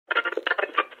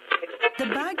The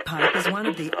bagpipe is one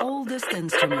of the oldest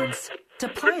instruments. To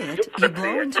play it, you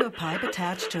blow into a pipe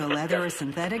attached to a leather or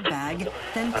synthetic bag,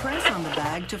 then press on the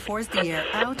bag to force the air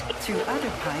out through other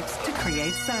pipes to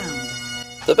create sound.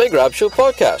 The Big Rab Show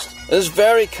podcast is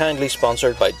very kindly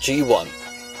sponsored by G1.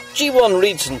 G1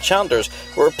 reeds and chanters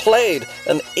were played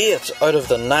in 8 out of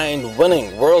the 9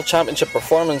 winning World Championship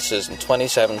performances in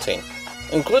 2017,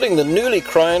 including the newly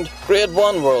crowned Grade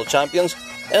 1 World Champions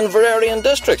Inverarian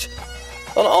District,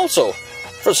 and also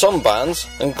for some bands,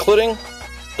 including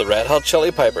the Red Hot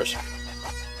Chili Peppers.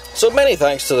 So many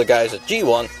thanks to the guys at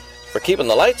G1 for keeping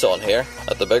the lights on here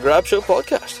at the Big Rab Show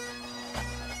podcast.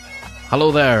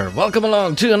 Hello there, welcome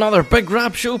along to another Big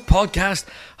Rab Show podcast.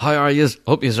 How are yous?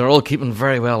 Hope yous are all keeping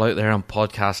very well out there in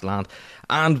podcast land.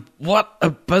 And what a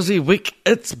busy week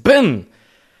it's been.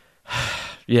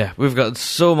 Yeah, we've got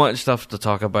so much stuff to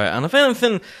talk about. And if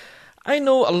anything, I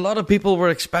know a lot of people were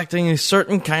expecting a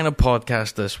certain kind of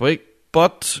podcast this week,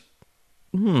 but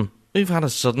we've had a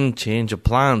sudden change of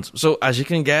plans. So as you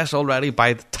can guess already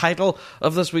by the title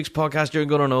of this week's podcast, you're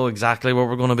going to know exactly what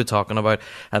we're going to be talking about.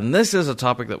 And this is a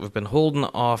topic that we've been holding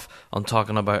off on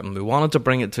talking about, and we wanted to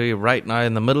bring it to you right now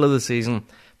in the middle of the season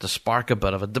to spark a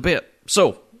bit of a debate.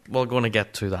 So we're going to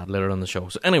get to that later in the show.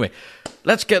 So anyway,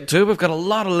 let's get to it. We've got a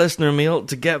lot of listener mail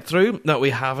to get through that we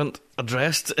haven't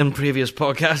addressed in previous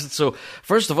podcasts. So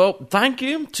first of all, thank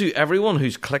you to everyone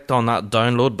who's clicked on that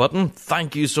download button.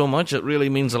 Thank you so much. It really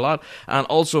means a lot. And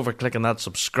also for clicking that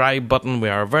subscribe button. We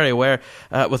are very aware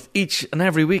with each and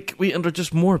every week we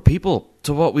introduce more people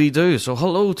to what we do. So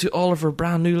hello to all of our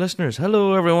brand new listeners.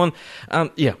 Hello everyone.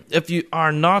 Yeah, if you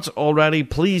are not already,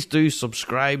 please do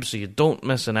subscribe so you don't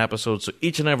miss an episode. So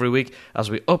each and every week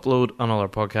as we upload another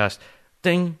podcast,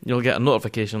 ding, you'll get a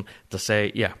notification to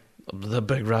say, yeah, the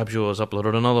Big Rab Show has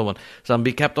uploaded another one. So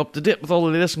be kept up to date with all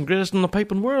the latest and greatest in the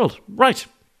piping world. Right,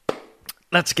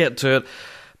 let's get to it.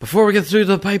 Before we get through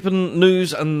the piping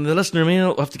news and the listener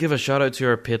mail, we have to give a shout out to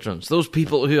our patrons. Those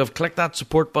people who have clicked that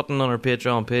support button on our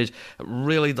Patreon page. It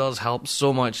really does help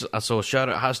so much. So a shout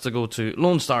out has to go to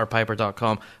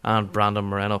LoneStarPiper.com and Brandon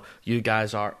Moreno. You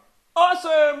guys are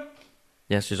awesome!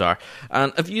 Yes, you are.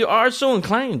 And if you are so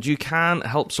inclined, you can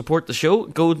help support the show.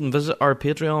 Go and visit our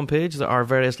Patreon page. There are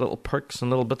various little perks and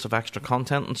little bits of extra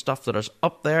content and stuff that is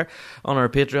up there on our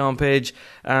Patreon page.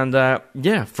 And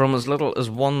yeah, from as little as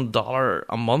 $1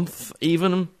 a month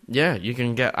even, yeah, you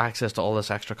can get access to all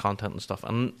this extra content and stuff.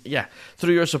 And yeah,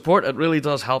 through your support, it really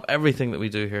does help everything that we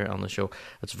do here on the show.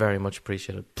 It's very much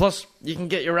appreciated. Plus, you can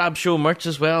get your Rab Show merch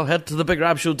as well. Head to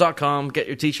thebigrabshow.com, get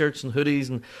your t-shirts and hoodies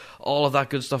and all of that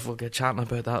good stuff. We'll get chatting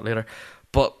about that later.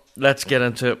 But let's get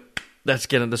into it. Let's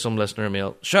get into some listener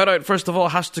mail. Shout out, first of all,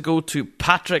 has to go to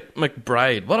Patrick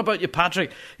McBride. What about you,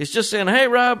 Patrick? He's just saying, hey,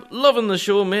 Rab, loving the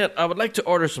show, mate. I would like to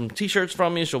order some t-shirts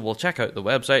from you, so we'll check out the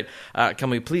website. Can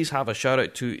we please have a shout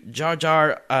out to Jar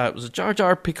Jar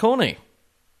Piccone?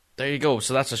 There you go.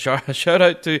 So that's a shout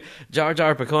out to Jar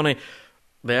Jar Piccone.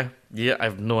 Yeah, I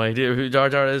have no idea who Jar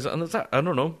Jar is, and I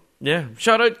don't know. Yeah,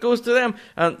 shout out goes to them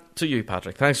and to you,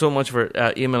 Patrick. Thanks so much for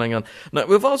emailing on. Now,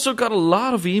 we've also got a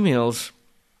lot of emails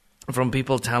from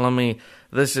people telling me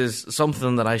this is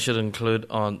something that I should include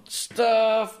on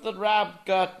Stuff That Rab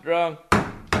Got Wrong.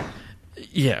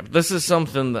 Yeah, this is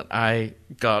something that I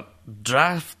got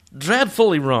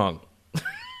dreadfully wrong.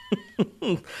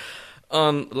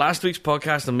 On last week's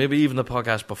podcast, and maybe even the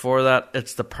podcast before that,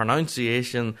 it's the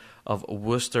pronunciation of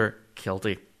Worcester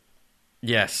Kilty.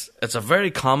 Yes, it's a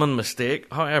very common mistake.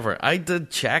 However, I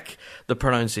did check the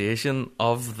pronunciation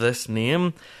of this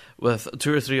name with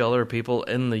 2 or 3 other people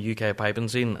in the UK piping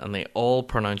scene, and they all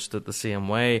pronounced it the same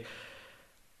way,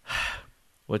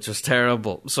 which was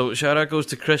terrible. So shout out goes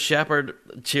to Chris Shepherd.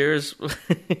 Cheers.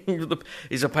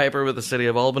 He's a piper with the City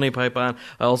of Albany pipe band.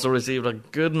 I also received a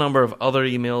good number of other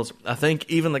emails. I think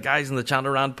even the guys in the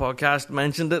Chantarand podcast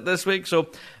mentioned it this week, so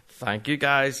thank you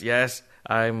guys. Yes,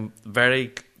 I'm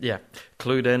very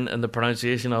clued in the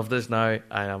pronunciation of this now.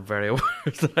 I am very aware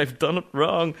that I've done it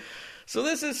wrong. So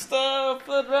this is Stuff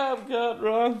That Rab Got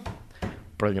Wrong.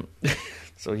 Brilliant.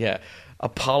 So yeah,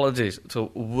 apologies to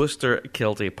Worcester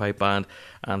Kilty Pipe Band.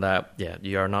 And yeah,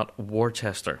 you are not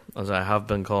Worcester, as I have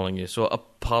been calling you. So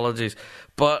apologies.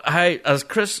 But hey, as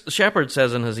Chris Shepherd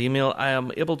says in his email, I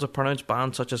am able to pronounce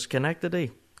bands such as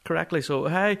Schenectady correctly. So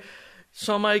hey,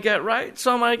 some I get right,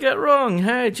 some I get wrong.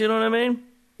 Hey, do you know what I mean?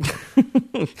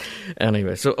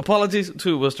 Anyway, so apologies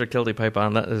to Worcester Kilty Pipe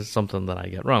Band. That is something that I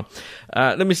get wrong.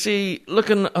 Let me see.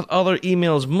 Looking at other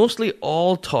emails, mostly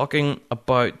all talking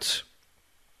about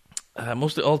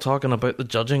the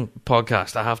judging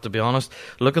podcast. I have to be honest.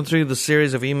 Looking through the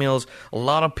series of emails, a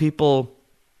lot of people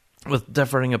with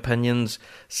differing opinions,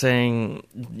 saying,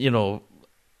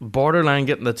 borderline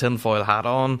getting the tinfoil hat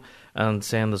on and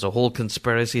saying there's a whole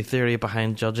conspiracy theory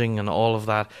behind judging and all of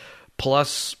that.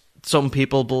 Plus, some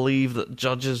people believe that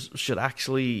judges should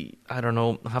actually,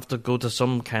 have to go to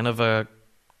some kind of a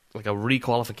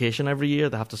requalification every year.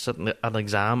 They have to sit in an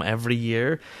exam every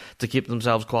year to keep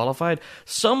themselves qualified.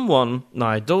 Someone, now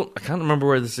I can't remember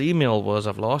where this email was,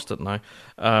 I've lost it now,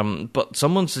 but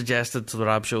someone suggested to the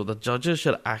Rab Show that judges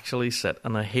should actually sit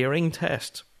in a hearing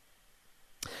test.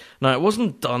 Now, it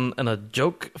wasn't done in a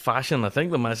joke fashion. I think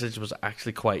the message was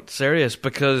actually quite serious,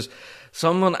 because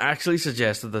someone actually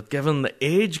suggested that given the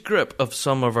age group of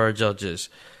some of our judges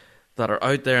that are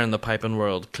out there in the piping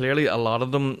world, clearly a lot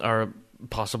of them are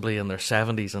possibly in their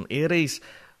 70s and 80s,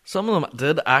 some of them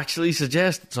did actually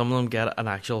suggest that some of them get an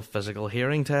actual physical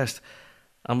hearing test,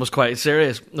 and was quite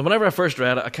serious. And whenever I first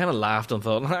read it, I kind of laughed and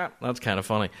thought, that's kind of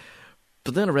funny.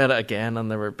 But then I read it again,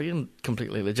 and they were being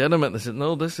completely legitimate. They said,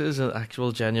 no, this is an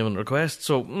actual genuine request.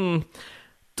 So,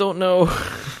 don't know.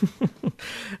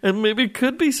 It maybe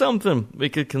could be something we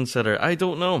could consider. I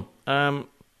don't know.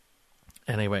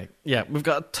 Anyway, yeah, we've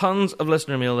got tons of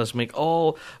listener mail this week,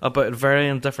 all about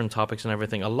varying different topics and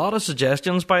everything. A lot of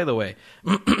suggestions, by the way,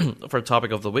 for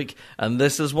topic of the week, and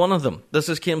this is one of them. This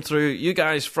has came through you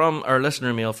guys from our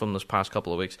listener mail from this past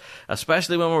couple of weeks,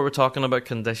 especially when we were talking about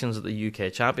conditions at the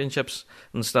UK Championships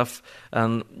and stuff.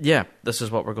 And yeah, this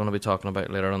is what we're going to be talking about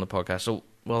later on the podcast, so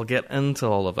we'll get into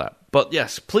all of that. But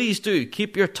yes, please do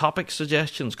keep your topic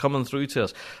suggestions coming through to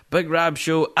us.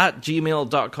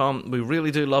 BigRabShow@gmail.com. We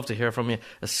really do love to hear from you,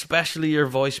 especially your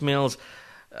voicemails.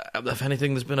 If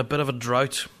anything, there's been a bit of a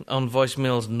drought on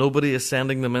voicemails. Nobody is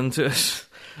sending them in to us.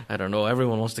 I don't know,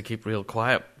 everyone wants to keep real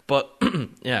quiet. But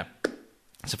yeah,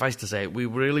 suffice to say, we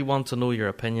really want to know your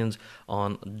opinions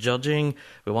on judging.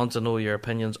 We want to know your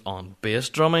opinions on bass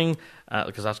drumming,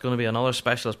 because that's going to be another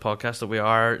specialist podcast that we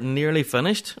are nearly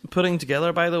finished putting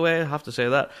together, by the way. I have to say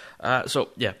that. So,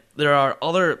 yeah, there are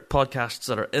other podcasts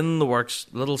that are in the works,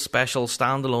 little special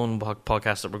standalone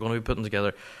podcasts that we're going to be putting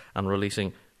together and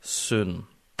releasing soon.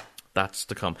 That's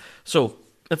to come. So,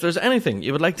 if there's anything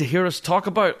you would like to hear us talk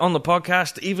about on the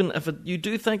podcast, even if you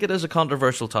do think it is a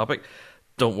controversial topic,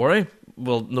 don't worry,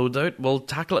 no doubt we'll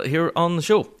tackle it here on the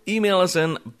show. Email us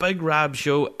in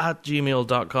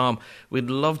bigrabshow@gmail.com. We'd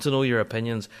love to know your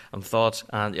opinions and thoughts,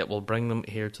 and yeah, we'll bring them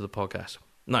here to the podcast.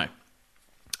 Now,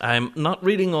 I'm not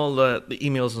reading all the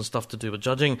emails and stuff to do with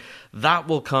judging. That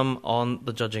will come on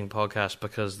the judging podcast,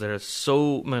 because there's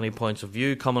so many points of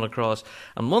view coming across.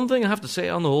 And one thing I have to say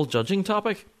on the whole judging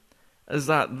topic is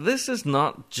that this is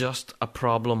not just a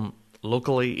problem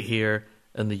locally here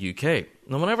in the UK.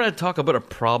 Now, whenever I talk about a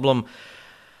problem,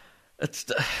 I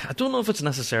don't know if it's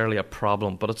necessarily a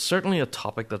problem, but it's certainly a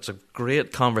topic that's a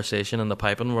great conversation in the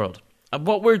piping world. And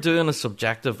what we're doing is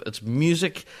subjective. It's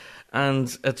music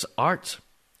and it's art.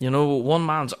 One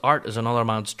man's art is another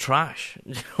man's trash,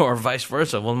 or vice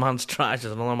versa. One man's trash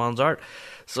is another man's art.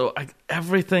 So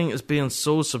everything is being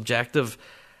so subjective.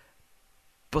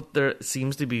 But there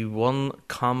seems to be one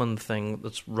common thing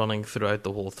that's running throughout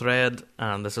the whole thread,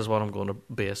 and this is what I'm going to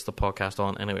base the podcast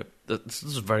on. Anyway, this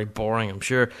is very boring, I'm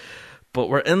sure, but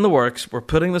we're in the works. We're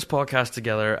putting this podcast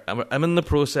together. I'm in the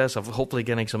process of hopefully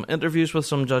getting some interviews with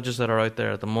some judges that are out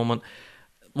there at the moment,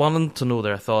 wanting to know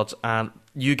their thoughts. And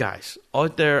you guys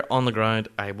out there on the ground,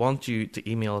 I want you to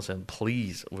email us in,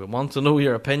 please. We want to know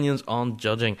your opinions on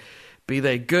judging, be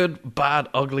they good, bad,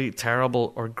 ugly,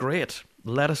 terrible, or great.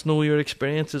 Let us know your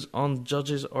experiences on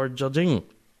judges or judging.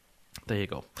 There you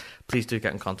go. Please do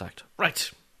get in contact. Right,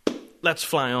 let's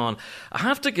fly on. I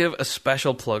have to give a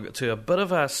special plug to a bit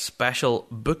of a special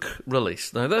book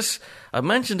release. Now this, I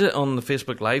mentioned it on the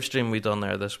Facebook live stream we done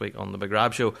there this week on the Big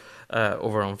Rab Show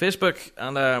over on Facebook.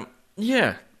 And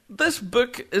yeah, this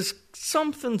book is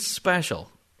something special.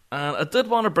 And I did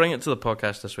want to bring it to the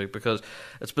podcast this week because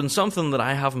it's been something that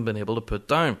I haven't been able to put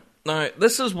down. Now,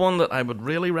 this is one that I would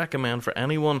really recommend for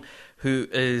anyone who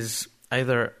is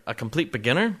either a complete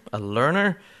beginner, a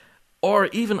learner, or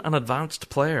even an advanced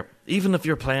player. Even if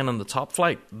you're playing in the top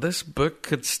flight, this book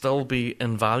could still be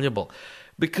invaluable.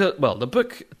 Because, well, the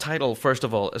book title, first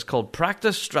of all, is called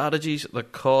Practice Strategies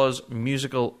That Cause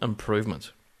Musical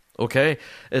Improvement. Okay,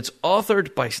 it's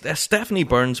authored by Stephanie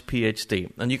Burns,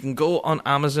 PhD, and you can go on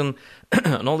Amazon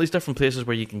and all these different places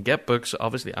where you can get books.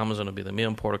 Obviously, Amazon will be the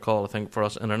main port of call, I think, for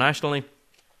us internationally.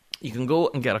 You can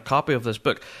go and get a copy of this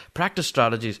book, Practice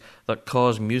Strategies That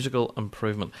Cause Musical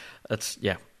Improvement.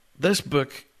 This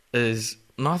book is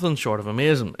nothing short of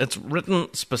amazing. It's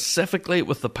written specifically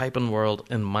with the piping world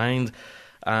in mind.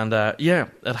 And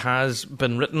it has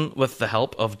been written with the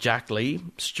help of Jack Lee,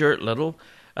 Stuart Little,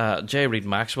 J. Reid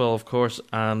Maxwell, of course,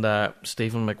 and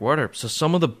Stephen McWhirter. So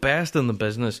some of the best in the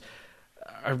business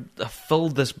have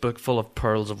filled this book full of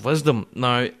pearls of wisdom.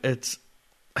 Now, it's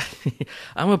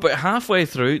I'm about halfway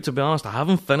through, to be honest. I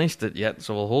haven't finished it yet,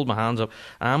 so I'll hold my hands up.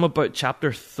 I'm about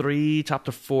chapter 3,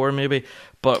 chapter 4 maybe,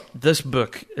 but this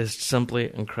book is simply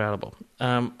incredible.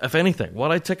 If anything,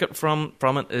 what I took it from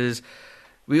it is,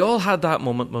 we all had that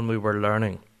moment when we were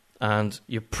learning, and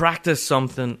you practice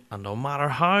something, and no matter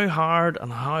how hard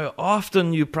and how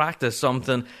often you practice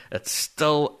something, it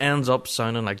still ends up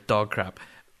sounding like dog crap.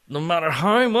 No matter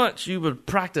how much you would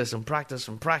practice and practice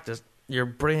and practice, your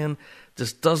brain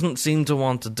just doesn't seem to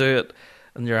want to do it,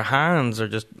 and your hands are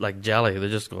just like jelly. They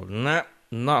just go, nah,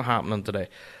 not happening today.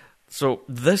 So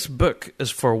this book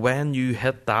is for when you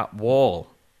hit that wall.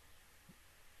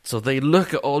 So they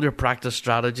look at all your practice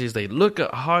strategies, they look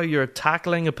at how you're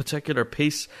tackling a particular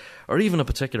piece, or even a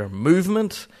particular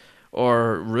movement,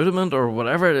 or rudiment, or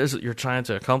whatever it is that you're trying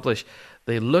to accomplish.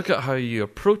 They look at how you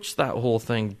approach that whole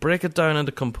thing, break it down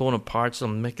into component parts,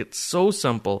 and make it so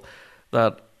simple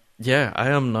that, yeah, I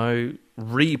am now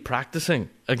re-practicing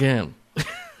again.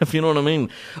 If you know what I mean.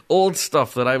 Old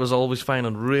stuff that I was always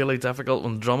finding really difficult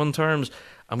in drumming terms,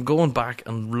 I'm going back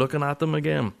and looking at them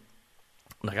again.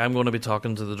 Like, I'm going to be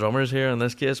talking to the drummers here in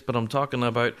this case, but I'm talking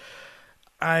about,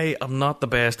 I am not the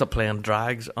best at playing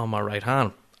drags on my right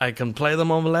hand. I can play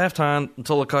them on my left hand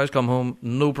until the cows come home,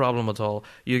 no problem at all.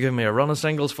 You give me a run of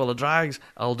singles full of drags,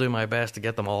 I'll do my best to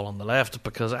get them all on the left,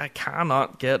 because I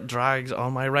cannot get drags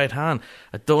on my right hand.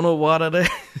 I don't know what it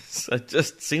is. I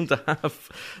just seem to have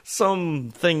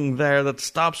something there that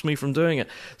stops me from doing it.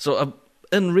 So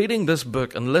in reading this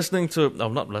book and listening to, no,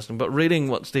 not listening, but reading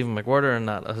what Stephen McWhirter and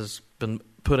that has been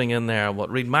putting in there, what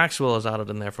Reid Maxwell has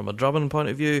added in there from a drumming point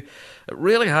of view, it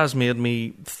really has made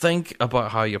me think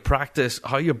about how you practice,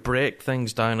 how you break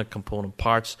things down in component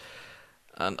parts,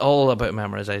 and all about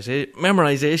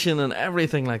memorization and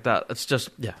everything like that. It's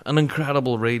just, yeah, an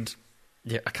incredible read.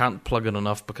 Yeah, I can't plug it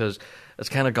enough, because it's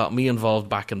kind of got me involved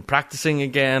back in practicing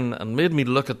again and made me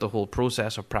look at the whole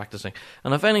process of practicing.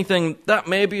 And if anything, that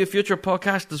may be a future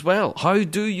podcast as well. How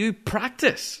do you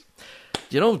practice?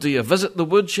 You know, do you visit the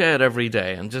woodshed every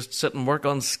day and just sit and work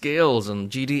on scales and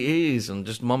GDEs and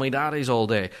just mummy-daddies all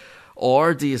day?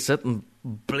 Or do you sit and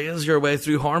blaze your way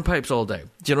through hornpipes all day?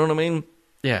 Do you know what I mean?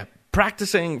 Yeah,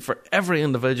 practicing for every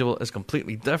individual is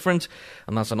completely different,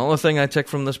 and that's another thing I took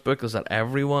from this book, is that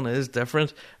everyone is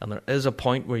different, and there is a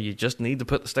point where you just need to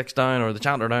put the sticks down or the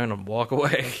chanter down and walk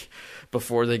away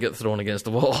before they get thrown against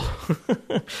the wall.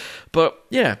 But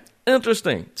yeah,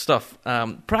 interesting stuff.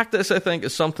 Practice, I think,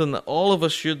 is something that all of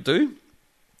us should do,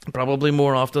 probably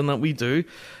more often than we do,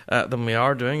 than we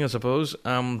are doing, I suppose.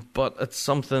 But it's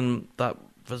something that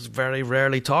was very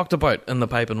rarely talked about in the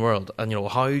piping world. And, you know,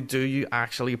 how do you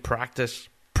actually practice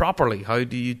properly? How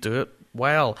do you do it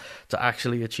well to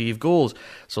actually achieve goals?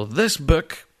 So this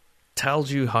book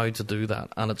tells you how to do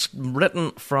that, and it's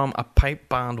written from a pipe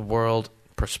band world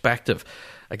perspective.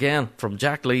 Again, from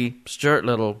Jack Lee, Stuart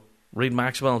Little, Reid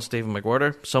Maxwell and Stephen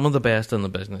McWhirter, some of the best in the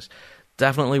business.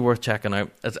 Definitely worth checking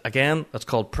out. It's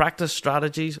called Practice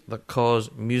Strategies That Cause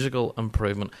Musical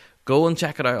Improvement. Go and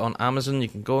check it out on Amazon. You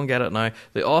can go and get it now.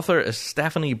 The author is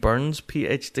Stephanie Burns,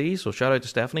 PhD, so shout out to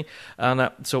Stephanie. And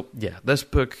so, yeah, this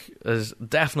book is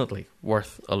definitely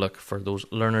worth a look for those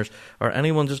learners or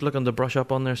anyone just looking to brush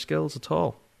up on their skills at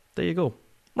all. There you go.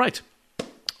 Right.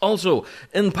 Also,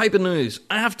 in piping news,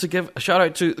 I have to give a shout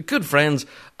out to the good friends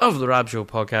of the Rab Show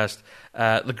podcast,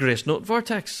 the Grace Note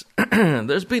Vortex.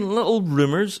 There's been little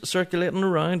rumours circulating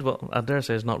around, well, I dare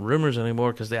say it's not rumours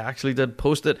anymore, because they actually did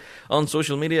post it on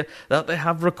social media, that they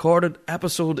have recorded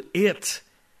episode 8.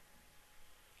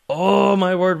 Oh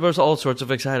my word, there's all sorts of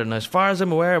excited. Now, as far as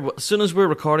I'm aware, as soon as we're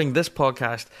recording this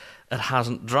podcast, it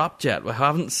hasn't dropped yet. We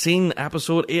haven't seen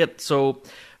episode 8, so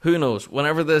who knows?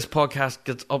 Whenever this podcast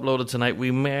gets uploaded tonight,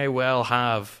 we may well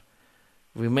have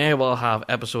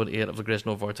episode 8 of the Grace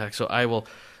Note Vortex. So I will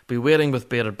be waiting with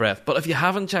bated breath. But if you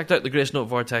haven't checked out the Grace Note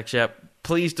Vortex yet,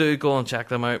 please do go and check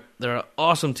them out. They're an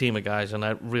awesome team of guys, and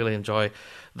I really enjoy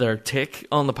their take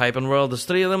on the piping world. There's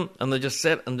 3 of them, and they just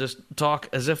sit and just talk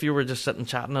as if you were just sitting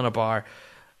chatting in a bar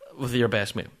with your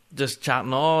best mate, just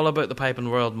chatting all about the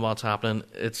piping world and what's happening.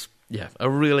 It's a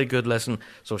really good listen.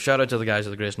 So shout out to the guys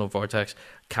of the Grace Note Vortex.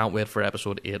 Can't wait for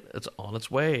episode 8. It's on its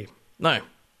way. Now,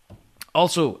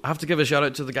 also, I have to give a shout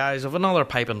out to the guys of another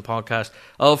piping podcast.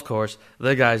 Of course,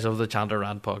 the guys of the Chanter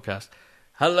Rant podcast.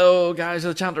 Hello, guys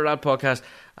of the Chanter Rad podcast.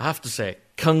 I have to say,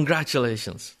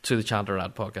 congratulations to the Chanter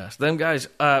Rad podcast. Them guys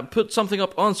put something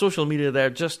up on social media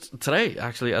there just today,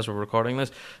 actually, as we're recording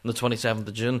this, on the 27th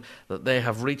of June, that they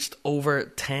have reached over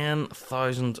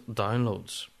 10,000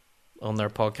 downloads on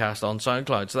their podcast on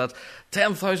SoundCloud. So that's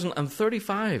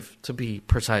 10,035 to be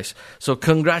precise. So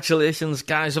congratulations,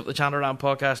 guys of the Chanter Rad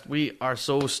podcast. We are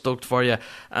so stoked for you.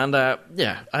 And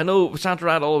yeah, I know Chanter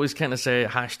Rad always kind of say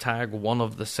hashtag one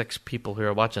of the 6 people who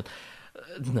are watching.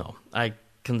 No, I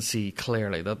can see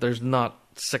clearly that there's not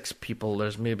 6 people,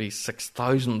 there's maybe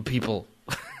 6,000 people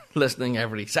listening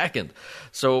every second.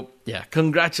 So yeah,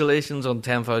 congratulations on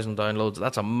 10,000 downloads.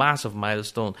 That's a massive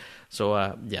milestone.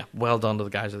 So yeah, well done to the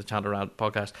guys of the Chanter Rad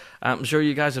podcast. I'm sure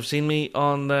you guys have seen me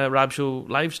on the Rab Show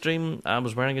live stream. I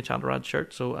was wearing a Chanter Rad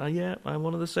shirt, so yeah, I'm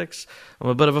one of the 6. I'm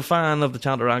a bit of a fan of the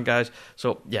Chanter Rad guys.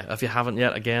 So yeah, if you haven't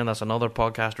yet, again, that's another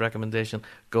podcast recommendation.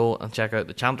 Go and check out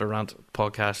the Chanter Rad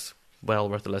podcast. Well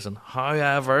worth a listen.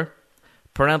 However,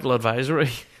 parental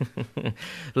advisory.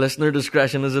 Listener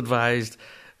discretion is advised.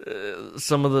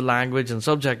 Some of the language and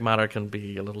subject matter can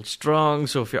be a little strong,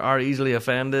 so if you are easily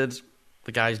offended,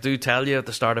 the guys do tell you at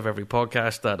the start of every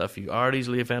podcast that if you are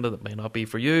easily offended, it may not be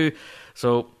for you.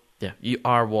 So yeah, you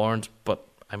are warned, but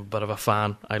I'm a bit of a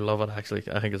fan. I love it, actually.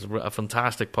 I think it's a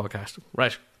fantastic podcast.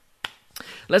 Right,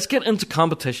 let's get into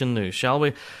competition news, shall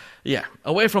we? Yeah,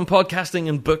 away from podcasting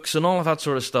and books and all of that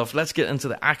sort of stuff, let's get into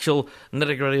the actual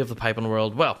nitty-gritty of the piping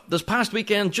world. Well, this past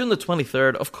weekend, June the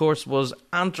 23rd, of course, was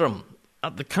Antrim.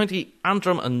 At the County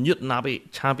Antrim and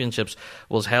Newtownabbey Championships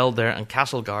was held there in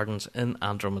Castle Gardens in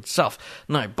Antrim itself.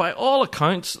 Now, by all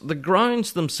accounts, the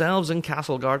grounds themselves in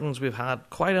Castle Gardens, we've had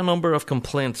quite a number of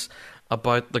complaints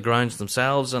about the grounds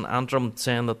themselves in Antrim,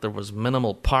 saying that there was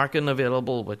minimal parking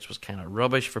available, which was kind of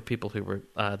rubbish for people who were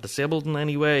disabled in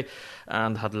any way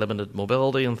and had limited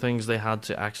mobility and things. They had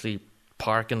to actually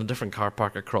park in a different car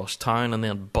park across town and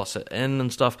then bus it in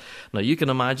and stuff. Now you can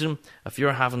imagine if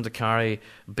you're having to carry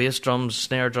bass drums,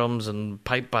 snare drums and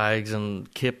pipe bags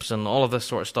and capes and all of this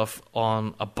sort of stuff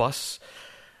on a bus,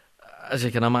 as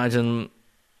you can imagine,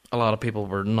 a lot of people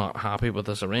were not happy with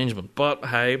this arrangement. But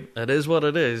hey, it is what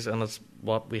it is, and it's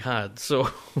what we had, so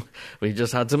we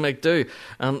just had to make do.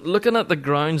 And looking at the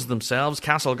grounds themselves,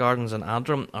 Castle Gardens in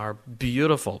Antrim are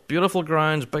beautiful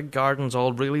grounds, big gardens,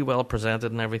 all really well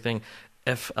presented and everything,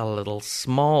 if a little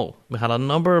small. We had a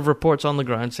number of reports on the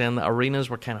ground saying that arenas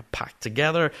were kind of packed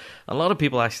together. A lot of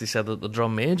people actually said that the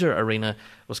Drum Major arena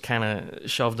was kind of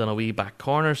shoved in a wee back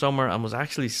corner somewhere and was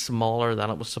actually smaller than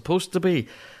it was supposed to be.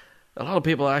 A lot of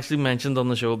people actually mentioned on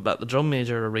the show that the Drum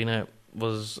Major arena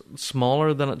was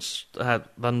smaller than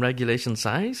than regulation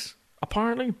size,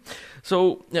 apparently.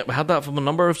 So yeah, we had that from a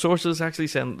number of sources actually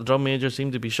saying the Drum Major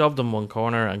seemed to be shoved in one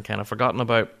corner and kind of forgotten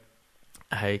about.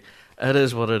 Hey, it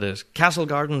is what it is. Castle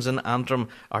Gardens in Antrim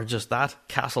are just that,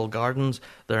 Castle Gardens.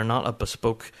 They're not a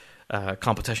bespoke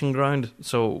competition ground.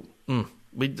 So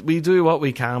we do what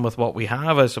we can with what we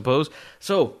have, I suppose.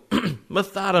 So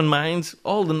with that in mind,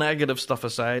 all the negative stuff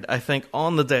aside, I think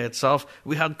on the day itself,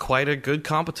 we had quite a good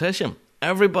competition.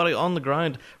 Everybody on the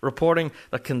ground reporting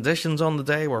that conditions on the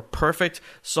day were perfect,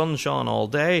 sun shone all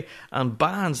day, and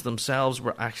bands themselves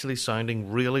were actually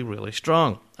sounding really, really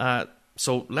strong.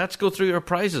 So let's go through our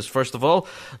prizes. First of all,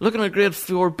 looking at Grade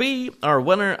 4B, our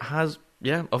winner has,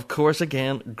 of course,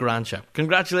 again, Grancha.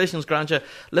 Congratulations, Grancha,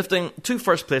 lifting 2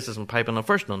 first places in piping and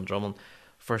first in drumming,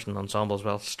 first in ensemble as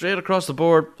well. Straight across the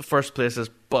board, first places,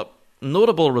 but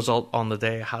notable result on the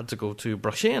day had to go to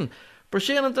Brushane.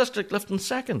 Brushane and District lifting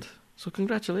second. So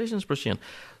congratulations, Brushane.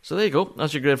 So there you go,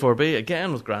 that's your Grade 4B,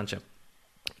 again with Grancha.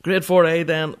 Grade 4A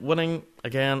then, winning,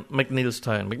 again,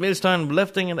 McNeilstown. McNeilstown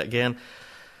lifting it again.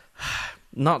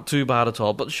 Not too bad at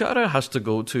all, but shout out has to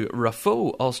go to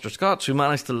Raffo, Ulster Scots, who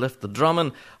managed to lift the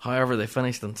drumming. However, they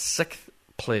finished in 6th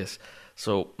place.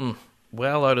 So,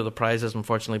 well out of the prizes,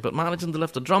 unfortunately, but managing to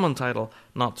lift the drumming title,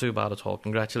 not too bad at all.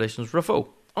 Congratulations, Raffo.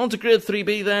 On to Grade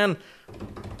 3B then.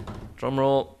 Drum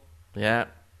roll. Yeah,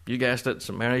 you guessed it,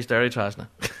 St Mary's Dairy Trasna.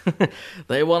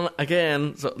 They won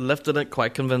again, so lifted it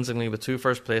quite convincingly with 2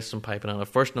 first places in piping and a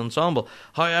first in ensemble.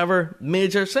 However,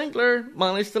 Major Sinclair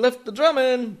managed to lift the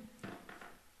drumming.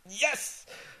 Yes!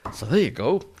 So there you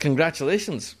go.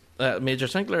 Congratulations, Major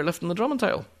Sinclair lifting the drumming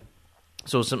title.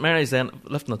 So St Mary's then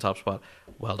lifting the top spot.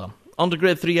 Well done. On to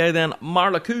Grade 3A then,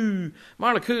 Marlacoo.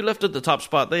 Marlacoo lifted the top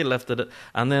spot. They lifted it.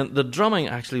 And then the drumming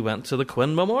actually went to the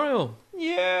Quinn Memorial.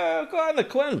 Yeah, go on, the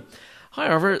Quinn.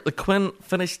 However, the Quinn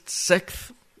finished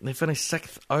 6th. They finished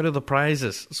 6th out of the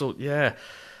prizes. So yeah,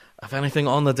 if anything,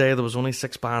 on the day there was only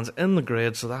 6 bands in the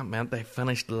grade, so that meant they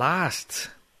finished last.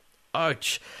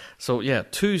 Ouch. So yeah,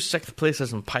 2 6th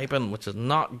places in piping, which is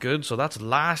not good. So that's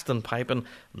last in piping,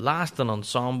 last in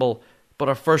ensemble, but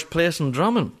our first place in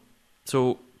drumming.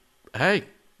 So, hey,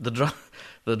 the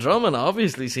drumming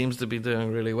obviously seems to be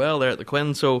doing really well there at the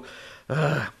Quinn. So,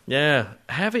 yeah,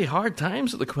 heavy, hard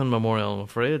times at the Quinn Memorial, I'm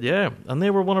afraid, yeah. And they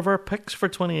were one of our picks for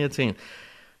 2018.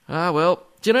 Well,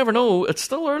 you never know. It's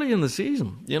still early in the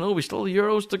season. You know, we still have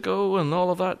Euros to go and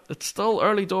all of that. It's still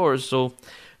early doors, so...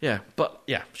 yeah, but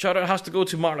yeah, shout out has to go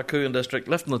to Marlacoon District,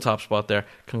 lifting the top spot there.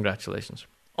 Congratulations.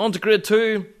 On to Grade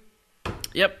 2.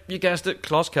 Yep, you guessed it,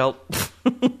 Closkelt.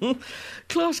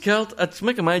 Closkelt, it's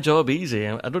making my job easy.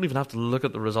 I don't even have to look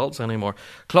at the results anymore.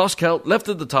 Closkelt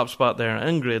lifted the top spot there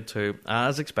in Grade 2,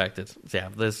 as expected. Yeah,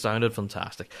 this sounded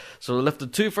fantastic. So they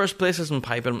lifted 2 first places in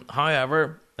piping.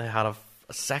 However, they had a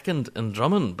second in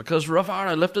drumming, because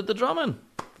Ravara lifted the drumming.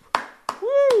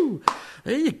 Woo!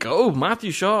 There you go,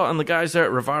 Matthew Shaw and the guys there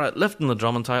at Ravara lifting the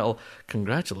drumming title.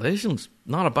 Congratulations.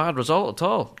 Not a bad result at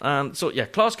all. And so, yeah,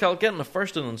 Closkelt getting the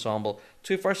first in ensemble,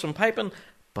 2 firsts in piping,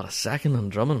 but a second in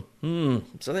drumming.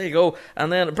 So there you go.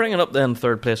 And then bringing up then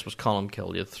third place was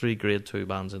Columkill. You had 3 Grade 2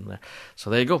 bands in there.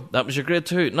 So there you go. That was your Grade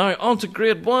 2. Now, on to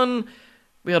Grade 1.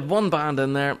 We had 1 band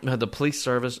in there. We had the Police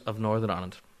Service of Northern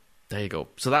Ireland. There you go.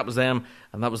 So that was them,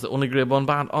 and that was the only Grade 1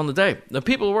 band on the day. Now,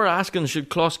 people were asking, should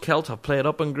Closkelt have played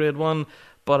up in Grade 1?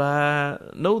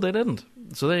 But no, they didn't.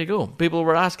 So there you go. People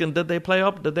were asking, did they play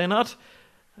up? Did they not?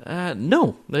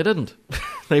 No, they didn't.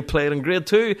 They played in Grade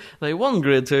 2, they won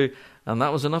Grade 2, and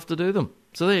that was enough to do them.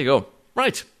 So there you go.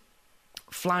 Right,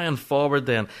 flying forward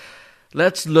then.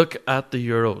 Let's look at the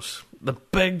Euros. The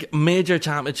big major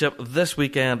championship this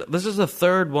weekend. This is the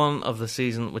third one of the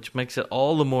season, which makes it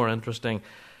all the more interesting.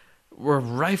 We're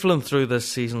rifling through this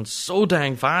season so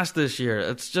dang fast this year.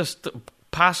 It's just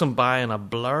passing by in a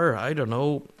blur. I don't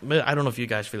know if you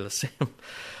guys feel the same.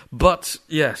 But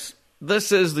yes,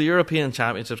 this is the European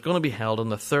Championship. It's going to be held on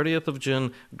the 30th of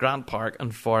June, Grant Park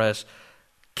in Forres.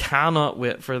 Cannot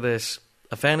wait for this.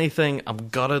 If anything, I'm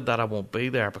gutted that I won't be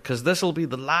there, because this will be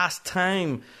the last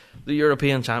time the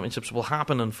European Championships will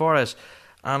happen in Forres.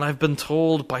 And I've been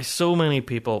told by so many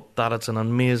people that it's an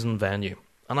amazing venue.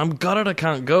 And I'm gutted I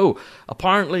can't go.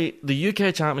 Apparently, the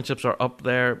UK Championships are up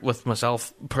there with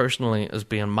myself personally as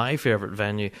being my favourite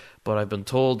venue, but I've been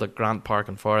told that Grant Park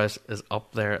in Forres is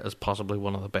up there as possibly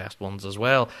one of the best ones as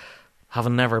well.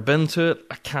 Having never been to it,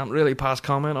 I can't really pass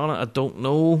comment on it. I don't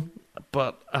know.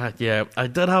 But, yeah, I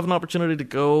did have an opportunity to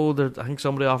go. I think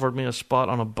somebody offered me a spot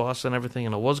on a bus and everything,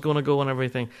 and I was going to go and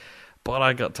everything, but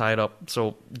I got tied up.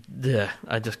 So, yeah,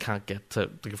 I just can't get to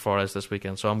Forres this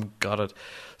weekend, so I'm gutted.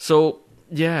 So,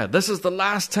 yeah, this is the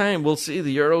last time we'll see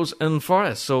the Euros in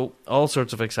Forres, so all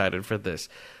sorts of excited for this.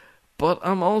 But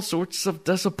I'm all sorts of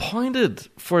disappointed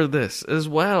for this as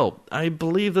well. I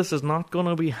believe this is not going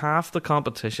to be half the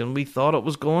competition we thought it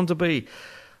was going to be.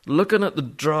 Looking at the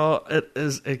draw, it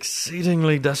is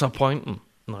exceedingly disappointing.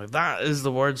 Now, that is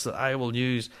the words that I will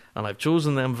use, and I've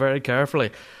chosen them very carefully,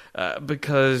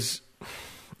 because,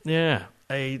 yeah,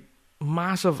 a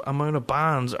massive amount of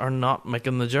bands are not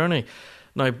making the journey.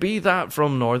 Now, be that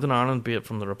from Northern Ireland, be it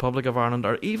from the Republic of Ireland,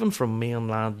 or even from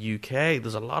mainland UK,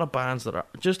 there's a lot of bands that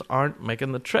just aren't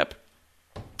making the trip.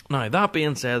 Now, that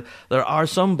being said, there are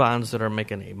some bands that are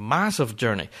making a massive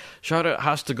journey. Shout out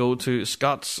has to go to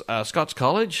Scots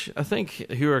College, I think,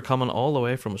 who are coming all the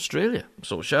way from Australia.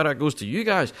 So shout out goes to you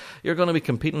guys. You're going to be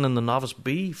competing in the Novice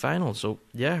B final. So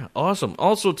yeah, awesome.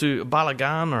 Also to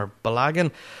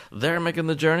Balagan, they're making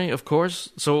the journey, of course.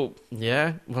 So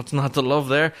yeah, what's not to love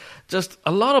there? Just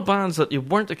a lot of bands that you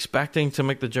weren't expecting to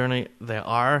make the journey, they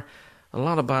are. A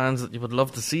lot of bands that you would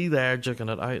love to see there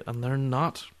juking it out, and they're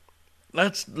not.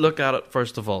 Let's look at it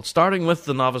first of all. Starting with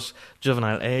the Novice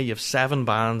Juvenile A, you have 7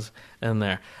 bands in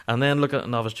there. And then look at the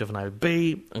Novice Juvenile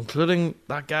B, including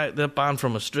that band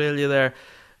from Australia there.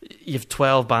 You have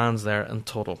 12 bands there in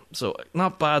total. So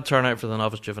not bad turnout for the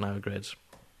Novice Juvenile grades.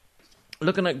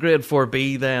 Looking at Grade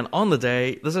 4B then, on the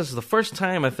day, this is the first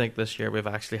time I think this year we've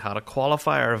actually had a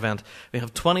qualifier event. We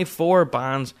have 24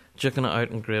 bands juking it out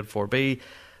in Grade 4B,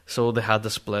 so they had to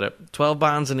split it. 12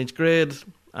 bands in each grade.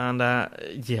 And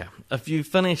yeah, if you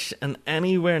finish in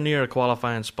anywhere near a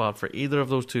qualifying spot for either of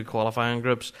those 2 qualifying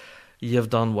groups, you've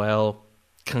done well.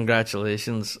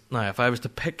 Congratulations. Now, if I was to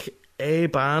pick a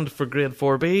band for Grade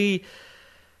 4B,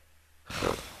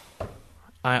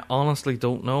 I honestly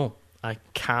don't know. I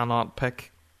cannot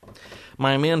pick.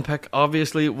 My main pick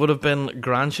obviously would have been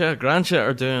Grantia. Grantia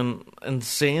are doing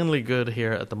insanely good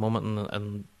here at the moment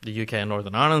in the UK and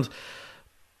Northern Ireland,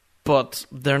 but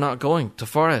they're not going to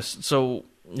Forres. So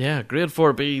yeah, Grade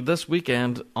 4B this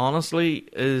weekend, honestly,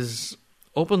 is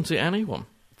open to anyone.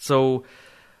 So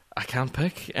I can't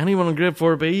pick anyone in Grade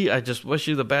 4B. I just wish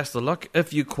you the best of luck.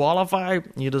 If you qualify,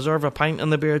 you deserve a pint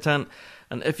in the beer tent.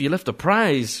 And if you lift a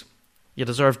prize, you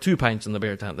deserve 2 pints in the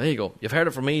beer tent. There you go. You've heard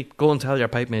it from me. Go and tell your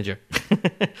pipe major.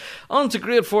 On to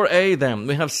Grade 4A then.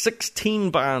 We have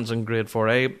 16 bands in Grade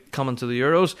 4A coming to the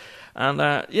Euros. And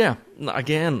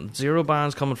again, 0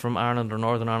 bands coming from Ireland or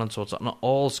Northern Ireland, so it's an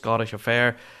all Scottish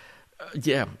affair.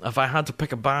 If I had to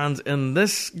pick a band in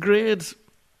this grade,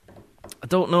 I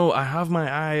don't know. I have my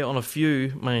eye on a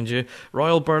few, mind you.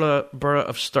 Royal Borough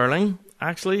of Stirling,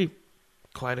 actually,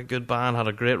 quite a good band, had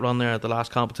a great run there at the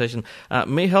last competition.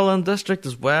 Mayhill and District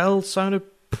as well, sounded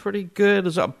pretty good.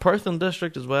 There's Perth and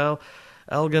District as well.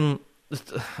 Elgin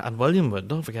and Williamwood,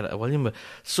 don't forget it, Williamwood.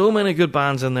 So many good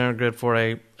bands in there in Grade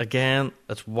 4A. Again,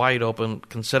 it's wide open,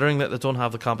 considering that they don't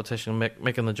have the competition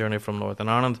making the journey from Northern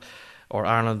Ireland, or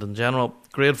Ireland in general.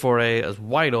 Grade 4A is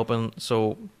wide open,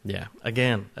 so yeah,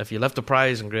 again, if you lift a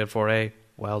prize in Grade 4A,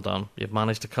 well done. You've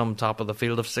managed to come top of the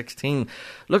field of 16.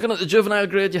 Looking at the juvenile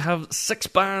grade, you have 6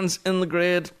 bands in the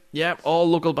grade. Yeah, all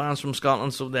local bands from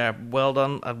Scotland, so there, well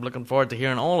done. I'm looking forward to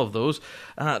hearing all of those.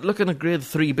 Looking at Grade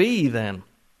 3B then,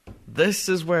 this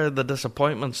is where the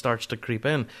disappointment starts to creep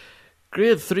in.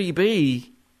 Grade 3B,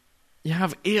 you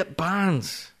have 8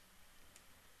 bands.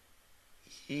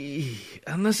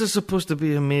 And this is supposed to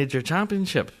be a major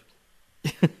championship.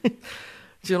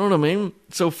 Do you know what I mean?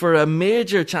 So for a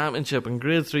major championship in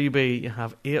Grade 3B, you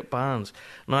have 8 bands.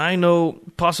 Now I know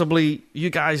possibly you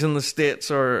guys in the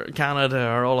States or Canada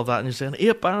or all of that, and you're saying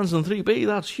 8 bands in 3B,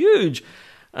 that's huge.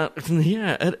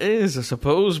 Yeah, it is, I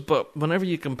suppose, but whenever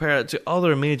you compare it to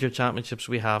other major championships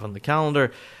we have in the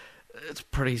calendar, it's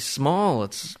pretty small.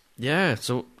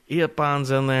 So 8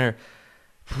 bands in there,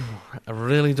 I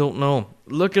really don't know.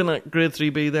 Looking at Grade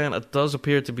 3B then, it does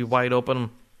appear to be wide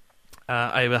open.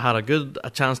 I had a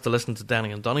chance to listen to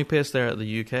Denning and Donnypace there at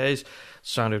the UK's.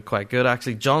 Sounded quite good,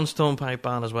 actually. Johnstone Pipe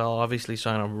Band as well, obviously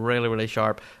sounded really, really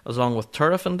sharp, along with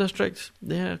Turriff and District.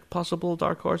 Yeah, possible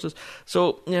dark horses.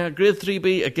 So, yeah, Grade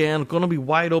 3B, again, going to be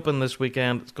wide open this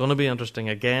weekend. It's going to be interesting,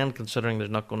 again, considering they're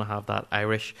not going to have that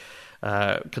Irish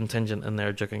contingent in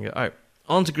there duking it out.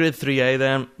 On to Grade 3A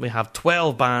then, we have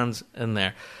 12 bands in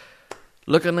there.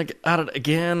 Looking at it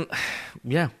again,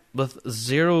 yeah, with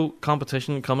 0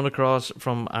 competition coming across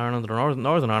from Ireland or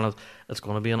Northern Ireland, it's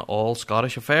going to be an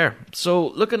all-Scottish affair. So,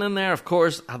 looking in there, of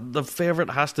course, the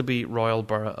favourite has to be Royal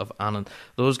Borough of Annan.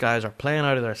 Those guys are playing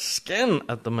out of their skin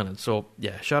at the minute. So,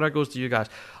 yeah, shout out goes to you guys.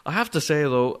 I have to say,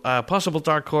 though, possible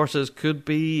dark horses could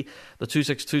be the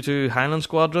 2622 Highland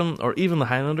Squadron, or even the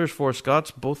Highlanders, 4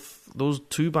 Scots. Both those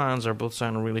 2 bands are both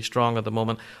sounding really strong at the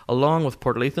moment, along with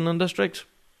Portlethen and District.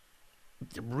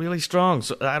 Really strong.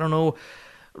 So, I don't know,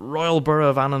 Royal Borough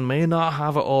of Annan may not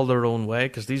have it all their own way,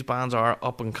 because these bands are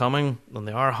up and coming and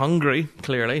they are hungry,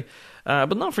 clearly.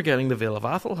 But not forgetting the Vale of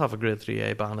Atholl have a Grade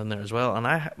 3A band in there as well, and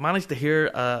I managed to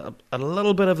hear a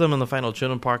little bit of them in the final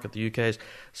tuning park at the UK's.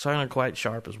 Sounding quite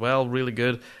sharp as well, really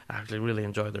good. I actually really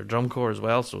enjoyed their drum corps as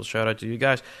well, so shout out to you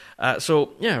guys.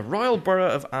 So yeah, Royal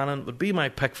Borough of Annan would be my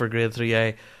pick for Grade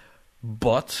 3A,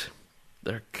 but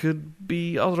there could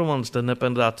be other ones to nip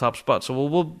into that top spot,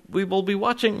 so we will be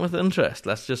watching with interest,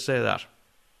 let's just say that.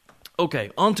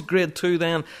 Okay, on to Grade 2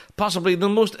 then, possibly the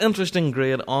most interesting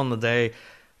grade on the day,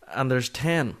 and there's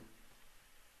 10.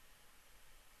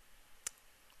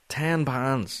 10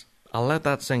 bands. I'll let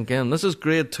that sink in. This is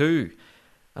Grade 2,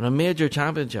 and a major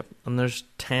championship, and there's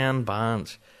 10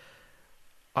 bands.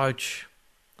 Ouch,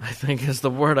 I think is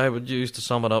the word I would use to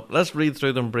sum it up. Let's read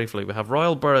through them briefly. We have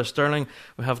Royal Borough of Stirling,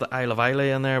 we have the Isle of Islay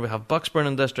in there, we have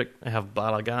Bucksburn District, we have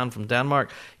Balagan from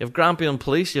Denmark, you have Grampian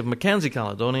Police, you have Mackenzie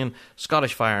Caledonian,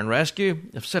 Scottish Fire and Rescue,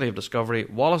 you have City of Discovery,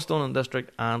 Wollaston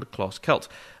District, and Closkelt.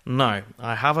 Now,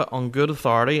 I have it on good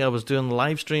authority. I was doing the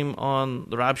live stream on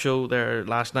the Rab Show there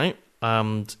last night,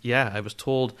 and yeah, I was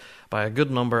told by a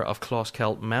good number of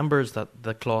Closkelt members that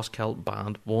the Closkelt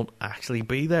band won't actually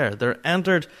be there. They're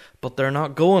entered, but they're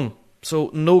not going. So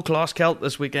no Closkelt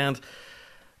this weekend.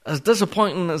 As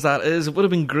disappointing as that is, it would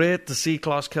have been great to see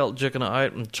Closkelt duking it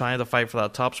out and trying to fight for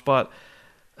that top spot.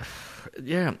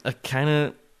 Yeah,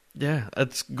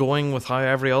 it's going with how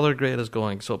every other grade is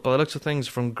going. So by the looks of things,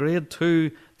 from Grade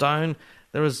 2 down,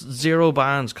 there is 0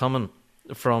 bands coming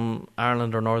from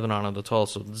Ireland or Northern Ireland at all.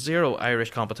 So 0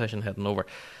 Irish competition heading over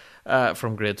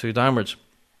from Grade 2 downwards.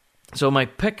 So my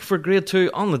pick for Grade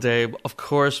 2 on the day, of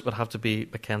course, would have to be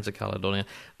Mackenzie Caledonian.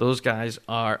 Those guys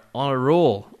are on a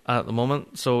roll at the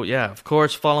moment. So yeah, of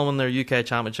course, following their UK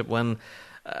Championship win,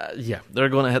 they're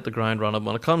going to hit the ground running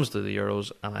when it comes to the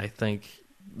Euros. And I think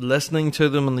listening to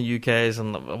them in the UK's,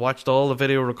 and I watched all the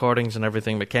video recordings and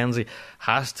everything, Mackenzie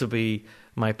has to be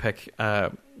my pick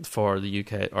for the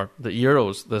UK, or the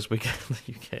Euros this weekend.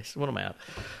 The UK, what am I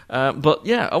at? But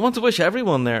yeah, I want to wish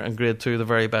everyone there in Grade 2 the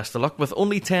very best of luck. With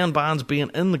only 10 bands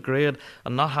being in the grade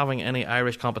and not having any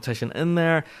Irish competition in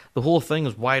there, the whole thing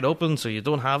is wide open, so you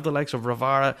don't have the likes of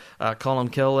Ravara, Colin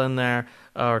Kill in there,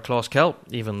 or Klaus Kelp,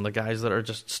 even the guys that are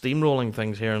just steamrolling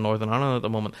things here in Northern Ireland at the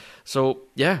moment. So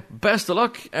yeah, best of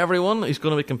luck everyone who's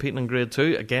going to be competing in Grade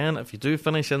 2. Again, if you do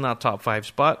finish in that top 5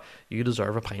 spot, you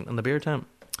deserve a pint in the beer tent.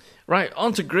 Right,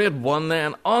 on to Grade 1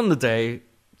 then, on the day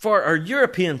for our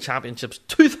European Championships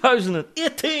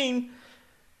 2018.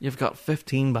 You've got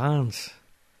 15 bands.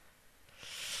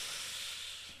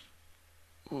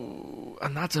 Ooh,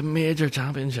 and that's a major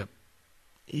championship.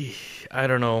 I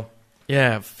don't know.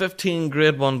 Yeah, 15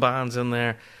 Grade 1 bands in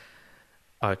there.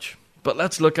 Ouch. But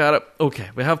let's look at it. Okay,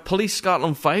 we have Police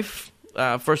Scotland Fife.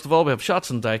 First of all, we have Shots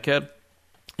and Dykehead.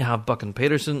 You have Buck and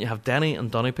Peterson. You have Denny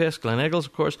and Donypace. Glen Eagles,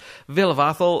 of course. Vale of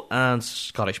Athol and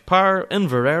Scottish Power.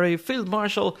 Inverary. Field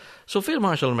Marshal. So Field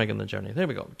Marshal are making the journey. There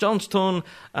we go. Johnstone.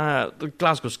 The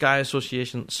Glasgow Sky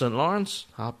Association. St Lawrence.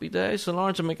 Happy day. St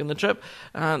Lawrence are making the trip.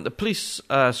 And the Police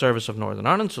Service of Northern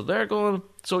Ireland. So they're going.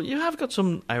 So you have got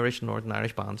some Irish and Northern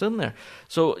Irish bands in there.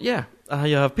 So yeah,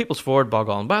 you have People's Ford,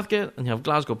 Bogall and Bathgate, and you have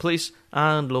Glasgow Police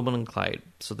and Lomond and Clyde.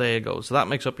 So there you go. So that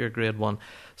makes up your Grade 1.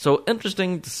 So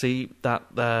interesting to see that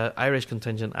the Irish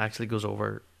contingent actually goes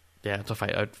over, to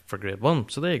fight out for Grade 1.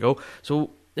 So there you go. So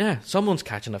yeah, someone's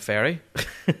catching a ferry.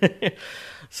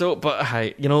 So, but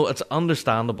hey, it's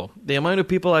understandable. The amount of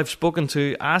people I've spoken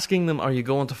to asking them, are you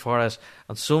going to Forres?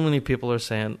 And so many people are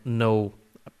saying no,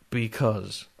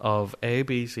 because of A,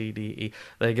 B, C, D, E.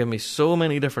 They give me so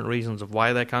many different reasons of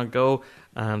why they can't go,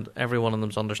 and every one of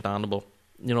them's understandable.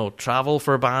 Travel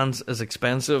for bands is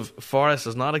expensive. Forres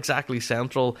is not exactly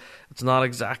central. It's not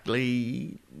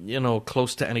exactly,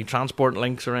 close to any transport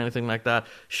links or anything like that.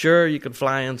 Sure, you could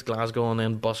fly into Glasgow and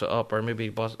then bus it up, or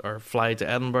maybe fly to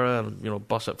Edinburgh and,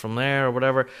 bus it from there or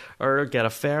whatever, or get a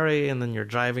ferry and then you're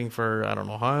driving for I don't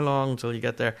know how long until you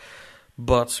get there.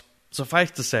 But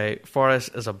suffice to say, Forres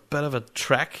is a bit of a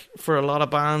trek for a lot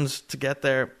of bands to get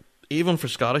there, even for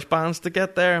Scottish bands to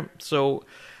get there. So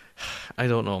I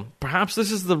don't know. Perhaps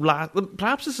this is the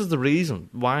reason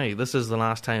why this is the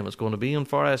last time it's going to be in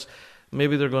Forres.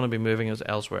 Maybe they're going to be moving us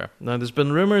elsewhere. Now, there's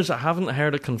been rumours, I haven't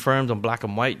heard it confirmed on black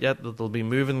and white yet, that they'll be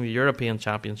moving the European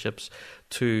Championships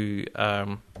to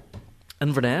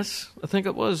Inverness, I think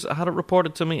it was. I had it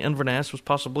reported to me Inverness was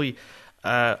possibly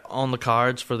on the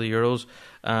cards for the Euros.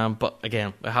 But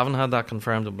again, I haven't had that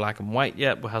confirmed in black and white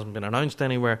yet. It hasn't been announced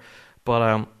anywhere.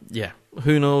 But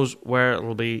who knows where it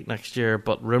will be next year.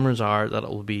 But rumours are that it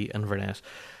will be Inverness.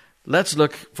 Let's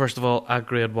look, first of all, at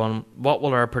Grade 1. What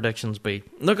will our predictions be?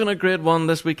 Looking at Grade 1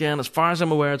 this weekend, as far as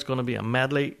I'm aware, it's going to be a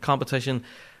medley competition.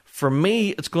 For me,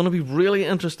 it's going to be really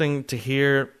interesting to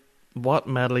hear what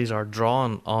medleys are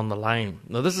drawn on the line.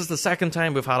 Now, this is the second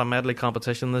time we've had a medley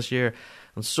competition this year.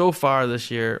 And so far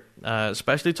this year,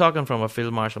 especially talking from a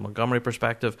Field Marshal Montgomery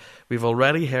perspective, we've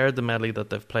already heard the medley that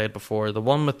they've played before. The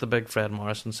one with the big Fred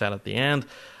Morrison set at the end,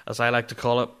 as I like to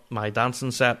call it, my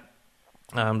dancing set.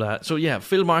 And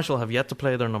Field Marshal have yet to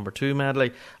play their number 2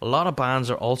 medley. A lot of bands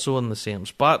are also in the same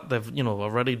spot. They've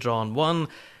already drawn one.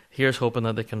 Here's hoping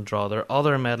that they can draw their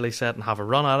other medley set and have a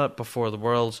run at it before the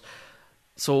Worlds.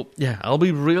 So, I'll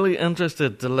be really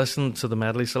interested to listen to the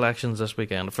medley selections this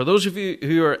weekend. For those of you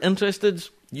who are interested,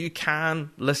 you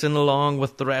can listen along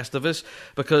with the rest of us,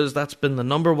 because that's been the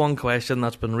number one question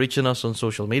that's been reaching us on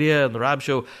social media and the Rab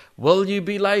Show. Will you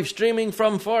be live streaming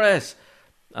from Forres?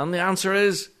 And the answer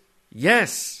is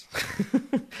yes.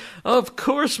 Of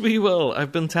course we will.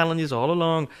 I've been telling you all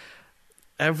along.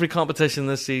 Every competition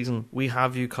this season, we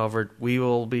have you covered. We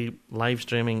will be live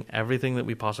streaming everything that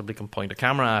we possibly can point a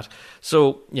camera at.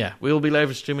 So, we will be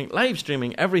live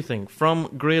streaming everything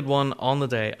from Grade 1 on the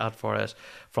day at Forres,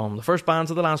 from the first band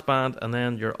to the last band, and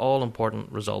then your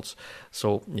all-important results.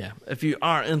 So, if you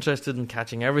are interested in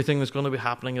catching everything that's going to be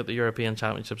happening at the European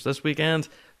Championships this weekend,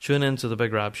 tune in to the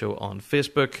Big Rab Show on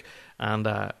Facebook, and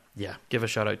give a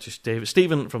shout out to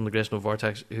Stephen from the Grace No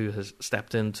Vortex, who has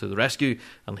stepped in to the rescue,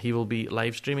 and he will be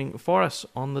live streaming for us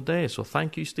on the day. So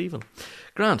thank you, Stephen.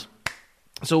 Grant.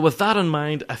 So with that in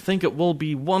mind, I think it will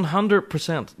be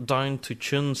 100% down to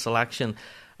tune selection,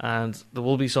 and there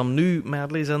will be some new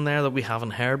medleys in there that we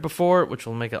haven't heard before, which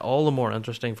will make it all the more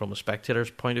interesting from a spectator's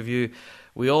point of view.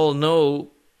 We all know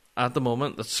at the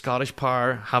moment that Scottish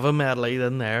Power have a medley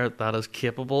in there that is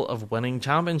capable of winning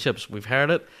championships. We've heard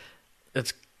it.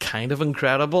 It's kind of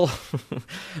incredible.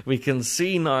 We can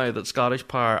see now that Scottish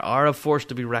Power are a force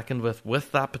to be reckoned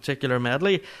with that particular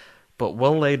medley, but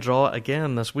will they draw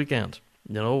again this weekend?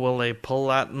 Will they pull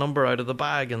that number out of the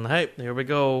bag and, hey, here we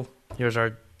go. Here's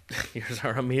our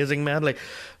amazing medley.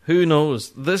 Who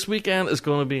knows? This weekend is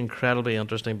going to be incredibly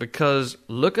interesting because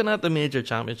looking at the major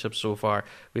championships so far,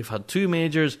 we've had 2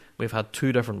 majors, we've had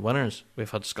 2 different winners.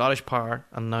 We've had Scottish Power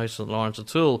and now St. Lawrence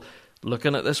O'Toole.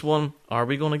 Looking at this one, are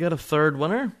we going to get a third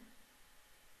winner?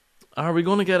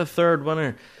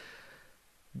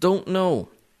 Don't know.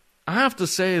 I have to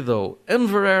say though,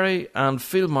 Inverary and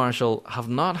Field Marshal have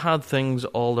not had things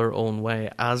all their own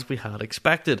way as we had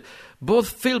expected.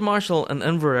 Both Field Marshal and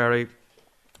Inverary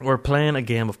were playing a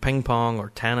game of ping pong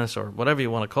or tennis or whatever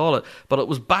you want to call it, but it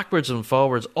was backwards and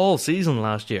forwards all season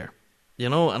last year.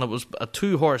 And it was a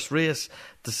 2-horse race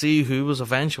to see who was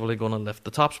eventually going to lift the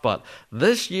top spot.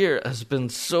 This year has been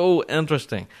so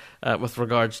interesting with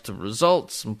regards to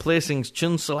results and placings,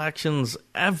 tune selections.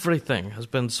 Everything has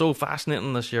been so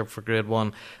fascinating this year for Grade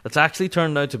 1. It's actually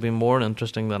turned out to be more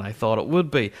interesting than I thought it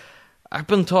would be. I've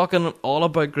been talking all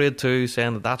about Grade 2,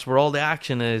 saying that that's where all the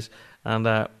action is. And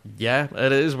yeah,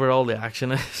 it is where all the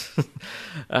action is.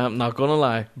 I'm not going to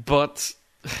lie. But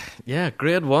yeah,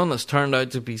 Grade 1 has turned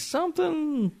out to be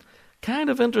something kind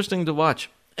of interesting to watch.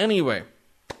 Anyway,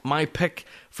 my pick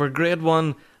for Grade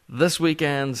 1 this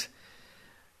weekend,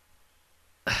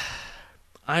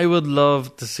 I would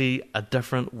love to see a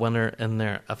different winner in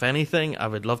there. If anything, I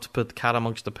would love to put the cat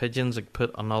amongst the pigeons and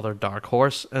put another dark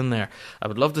horse in there. I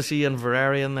would love to see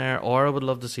Inverary in there, or I would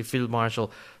love to see Field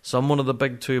Marshal, one of the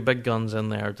big 2 big guns in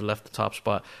there to lift the top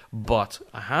spot. But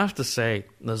I have to say,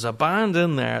 there's a band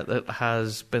in there that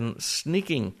has been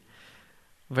sneaking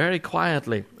very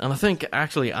quietly. And I think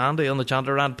actually Andy on the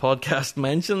Chanter Rant podcast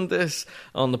mentioned this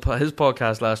on his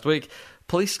podcast last week.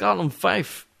 Police Scotland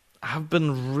Fife have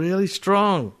been really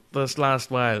strong this last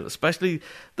while, especially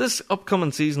this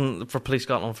upcoming season for Police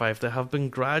Scotland Fife. They have been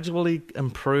gradually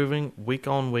improving week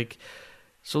on week,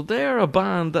 so they are a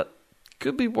band that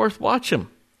could be worth watching,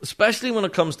 especially when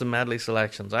it comes to medley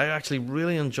selections. I actually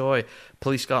really enjoy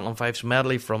Police Scotland Fife's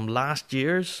medley from last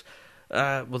year's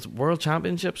with World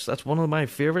Championships. That's one of my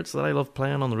favourites that I love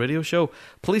playing on the radio show.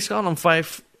 Police Scotland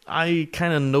Fife, I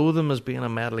kind of know them as being a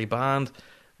medley band.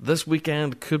 This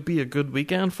weekend could be a good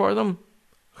weekend for them.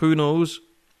 Who knows?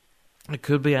 It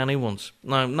could be anyone's.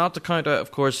 Now, not to count out,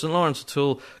 of course, St. Lawrence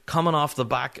O'Toole coming off the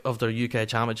back of their UK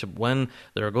Championship win.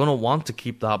 They're going to want to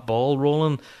keep that ball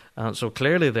rolling. So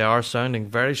clearly they are sounding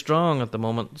very strong at the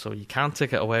moment, so you can't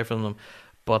take it away from them.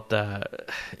 But,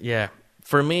 yeah,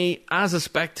 for me, as a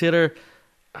spectator,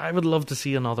 I would love to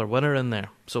see another winner in there.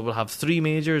 So we'll have 3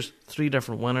 majors, 3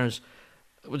 different winners.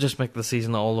 It would just make the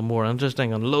season all the more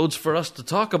interesting and loads for us to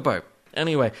talk about.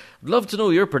 Anyway, I'd love to know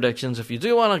your predictions. If you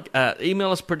do want to email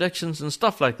us predictions and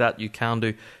stuff like that, you can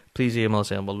do. Please email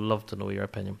us and we'll love to know your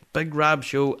opinion.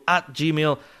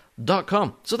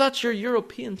 BigRabShow@gmail.com. So that's your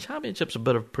European Championships, a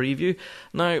bit of preview.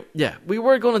 Now, yeah, we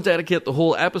were going to dedicate the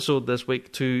whole episode this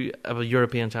week to a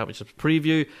European Championships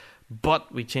preview,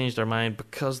 but we changed our mind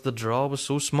because the draw was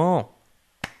so small.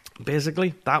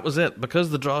 Basically, that was it.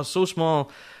 Because the draw is so small,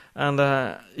 and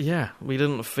yeah, we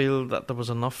didn't feel that there was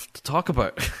enough to talk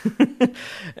about.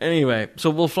 Anyway, so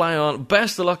we'll fly on.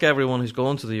 Best of luck everyone who's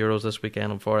going to the Euros this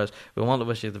weekend and for us. We want to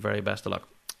wish you the very best of luck.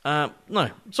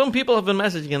 Now, some people have been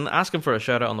messaging and asking for a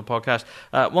shout out on the podcast.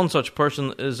 One such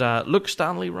person is Luke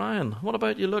Stanley Ryan. What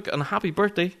about you, Luke? And happy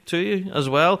birthday to you as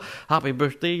well. Happy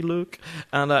birthday, Luke.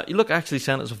 And Luke actually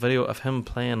sent us a video of him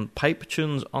playing pipe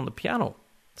tunes on the piano,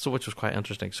 so which was quite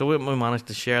interesting. So we managed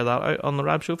to share that out on the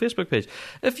Rab Show Facebook page.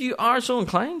 If you are so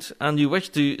inclined and you wish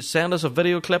to send us a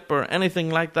video clip or anything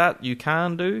like that, you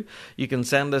can do. You can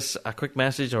send us a quick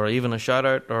message or even a shout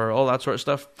out or all that sort of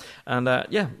stuff. And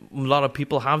yeah, a lot of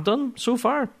people have done so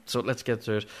far. So let's get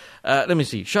to it. Let me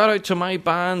see. Shout out to my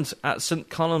band at St.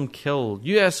 Columkill,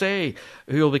 USA,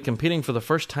 who will be competing for the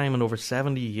first time in over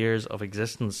 70 years of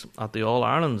existence at the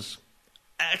All-Irelands.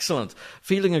 Excellent.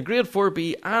 Feeling a grade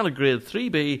 4B and a grade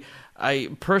 3B. I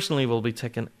personally will be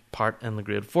taking part in the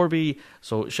grade 4B,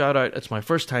 so shout out, it's my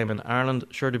first time in Ireland,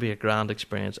 sure to be a grand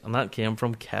experience. And that came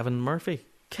from Kevin Murphy.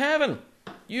 Kevin,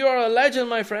 you are a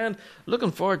legend, my friend. Looking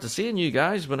forward to seeing you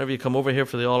guys whenever you come over here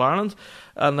for the All-Ireland.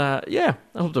 And yeah,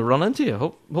 I hope to run into you,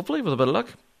 hopefully with a bit of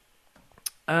luck.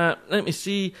 Let me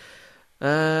see.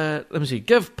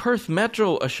 Give Perth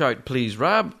Metro a shout, please,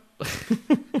 Rab.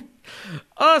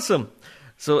 Awesome.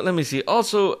 So let me see.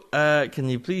 Also, can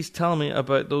you please tell me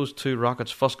about those 2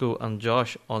 Rockets, Fusco and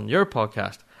Josh, on your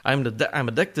podcast? I'm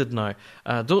addicted now.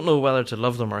 Don't know whether to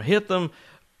love them or hate them,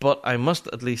 but I must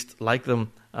at least like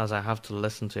them as I have to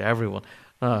listen to everyone.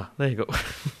 There you go.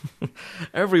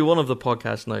 Every one of the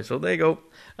podcasts now. So there you go.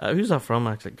 Who's that from,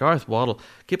 actually? Gareth Waddle.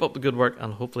 Keep up the good work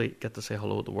and hopefully get to say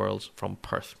hello to the worlds from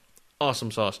Perth.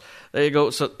 Awesome sauce. There you go.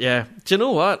 So, yeah. Do you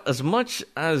know what? As much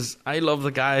as I love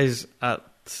the guys at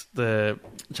the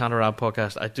Chandler Rab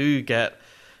podcast, I do get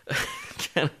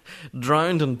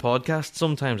drowned in podcasts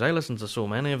sometimes. I listen to so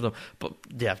many of them. But,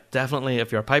 yeah, definitely,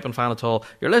 if you're a piping fan at all,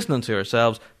 you're listening to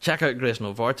yourselves, check out Grace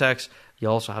No Vortex. You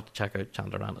also have to check out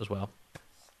Chandler Rant as well.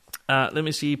 Let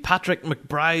me see. Patrick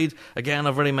McBride. Again,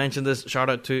 I've already mentioned this. Shout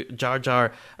out to Jar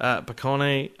Jar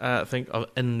Picone, I think,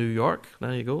 in New York.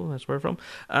 There you go. That's where I'm from.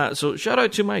 So shout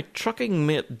out to my trucking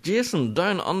mate Jason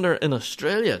down under in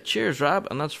Australia. Cheers, Rab.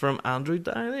 And that's from Andrew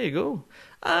Dye. There you go.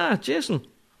 Jason.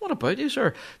 What about you,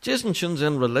 sir? Jason tunes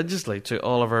in religiously to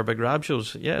all of our Big Rab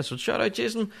shows. Yeah, so shout out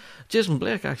Jason. Jason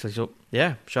Blake, actually. So,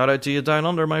 yeah, shout out to you down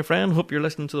under, my friend. Hope you're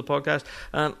listening to the podcast.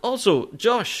 And also,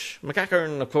 Josh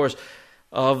McEachern, of course,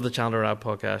 of the Chandler Rab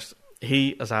podcast.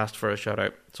 He has asked for a shout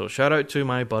out. So shout out to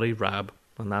my buddy Rab,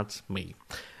 and that's me.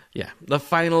 Yeah, the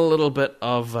final little bit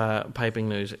of piping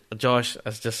news. Josh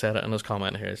has just said it in his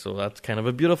comment here, so that's kind of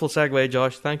a beautiful segue,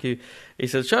 Josh. Thank you. He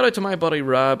says, shout out to my buddy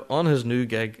Rab on his new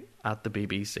gig at the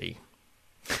BBC.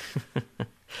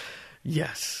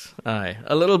 Yes, aye.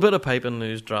 A little bit of piping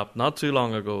news dropped not too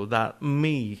long ago that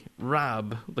me,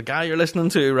 Rab, the guy you're listening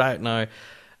to right now,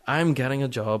 I'm getting a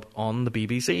job on the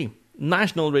BBC.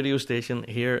 National radio station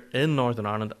here in Northern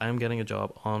Ireland. I'm getting a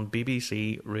job on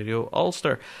BBC Radio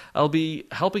Ulster. I'll be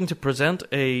helping to present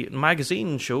a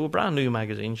magazine show, a brand new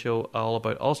magazine show, all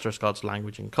about Ulster Scots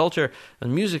language and culture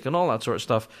and music and all that sort of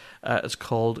stuff. It's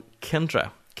called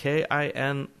Kintra.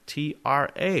 Kintra.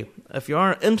 If you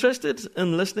are interested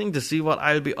in listening to see what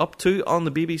I'll be up to on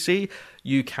the BBC,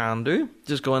 you can do.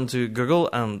 Just go into Google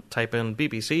and type in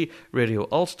BBC Radio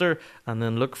Ulster and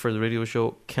then look for the radio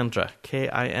show Kintra.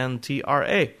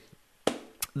 Kintra.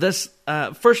 This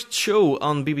first show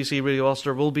on BBC Radio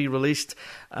Ulster will be released,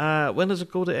 when does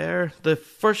it go to air? The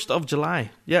 1st of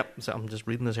July. Yep, so I'm just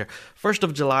reading this here. 1st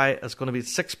of July, it's going to be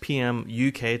 6 p.m.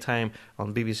 UK time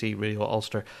on BBC Radio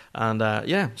Ulster. And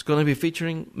yeah, it's going to be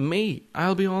featuring me.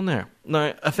 I'll be on there.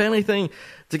 Now, if anything,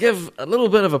 to give a little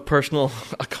bit of a personal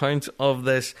account of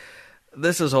this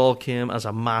has all came as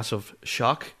a massive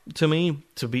shock to me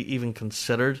to be even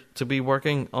considered to be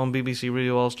working on BBC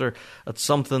Radio Ulster. It's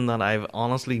something that I've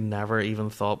honestly never even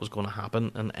thought was going to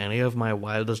happen in any of my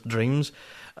wildest dreams.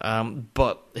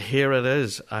 But here it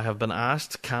is. I have been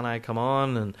asked, can I come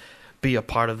on and be a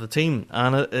part of the team?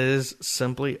 And it is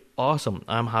simply awesome.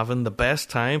 I'm having the best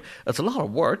time. It's a lot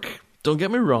of work, don't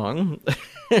get me wrong.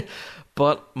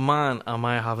 But man, am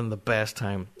I having the best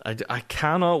time. I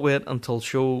cannot wait until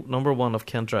show number 1 of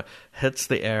Kintra hits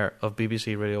the air of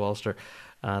BBC Radio Ulster.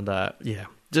 And yeah,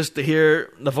 just to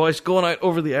hear the voice going out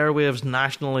over the airwaves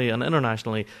nationally and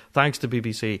internationally, thanks to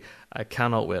BBC, I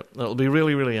cannot wait. It'll be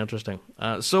really, really interesting.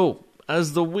 So,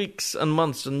 as the weeks and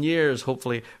months and years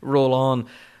hopefully roll on,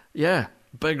 yeah,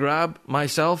 Big Rab,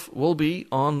 myself, will be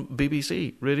on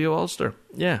BBC Radio Ulster.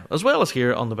 Yeah, as well as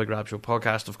here on the Big Rab Show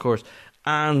podcast, of course.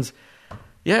 And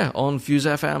yeah, on Fuse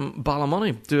FM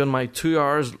Ballymoney, doing my 2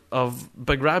 hours of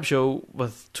Big Rab Show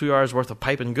with 2 hours worth of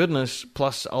piping goodness.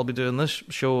 Plus, I'll be doing this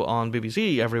show on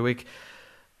BBC every week,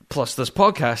 plus this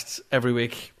podcast every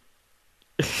week.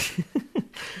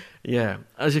 Yeah,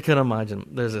 as you can imagine,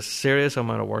 there's a serious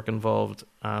amount of work involved.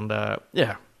 And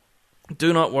yeah,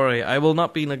 do not worry, I will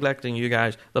not be neglecting you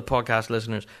guys, the podcast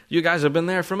listeners. You guys have been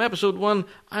there from episode 1.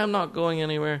 I am not going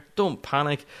anywhere. Don't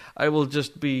panic. I will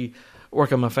just be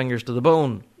working my fingers to the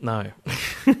bone now.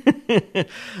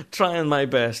 Trying my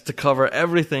best to cover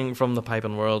everything from the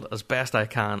piping world as best I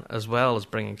can, as well as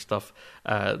bringing stuff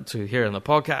to here in the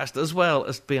podcast, as well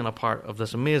as being a part of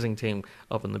this amazing team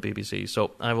up in the BBC.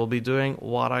 So I will be doing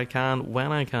what I can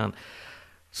when I can.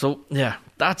 So yeah,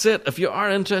 that's it. If you are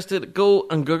interested, go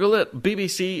and Google it.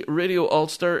 BBC Radio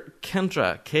Ulster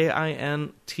Kintra.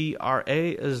 Kintra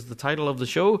is the title of the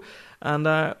show. And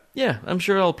yeah, I'm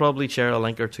sure I'll probably share a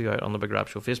link or two out on the Big Rab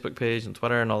Show Facebook page and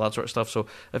Twitter and all that sort of stuff. So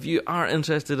if you are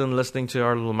interested in listening to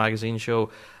our little magazine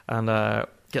show and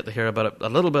get to hear about it, a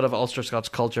little bit of Ulster Scots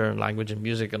culture and language and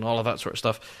music and all of that sort of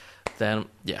stuff, then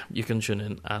yeah, you can tune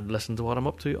in and listen to what I'm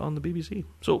up to on the BBC.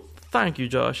 So thank you,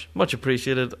 Josh. Much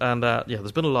appreciated. And yeah,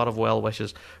 there's been a lot of well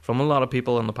wishes from a lot of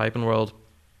people in the piping world.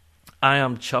 I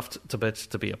am chuffed to bits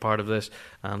to be a part of this.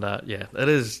 And yeah, it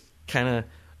is kind of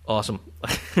awesome.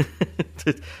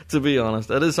 to be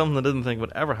honest, it is something I didn't think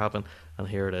would ever happen, and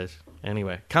here it is.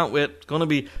 Anyway, can't wait. It's going to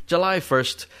be July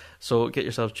 1st, so get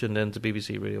yourself tuned in to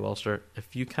BBC Radio Ulster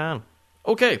if you can.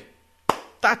 Okay,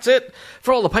 that's it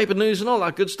for all the piping news and all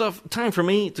that good stuff. Time for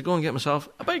me to go and get myself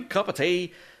a big cup of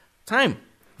tea. Time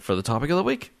for the topic of the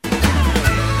week.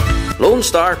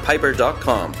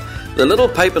 LoneStarPiper.com, the little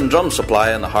pipe and drum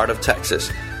supply in the heart of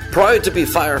Texas. Proud to be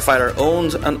firefighter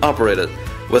owned and operated.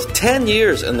 With 10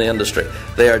 years in the industry,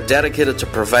 they are dedicated to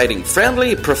providing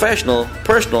friendly, professional,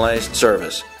 personalised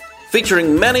service.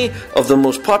 Featuring many of the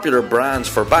most popular brands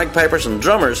for bagpipers and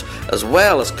drummers, as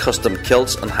well as custom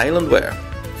kilts and Highland wear.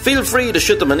 Feel free to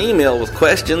shoot them an email with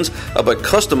questions about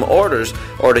custom orders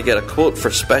or to get a quote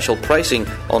for special pricing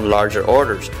on larger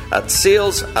orders at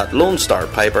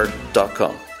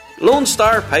sales@lonestarpiper.com.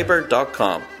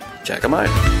 lonestarpiper.com. Check them out.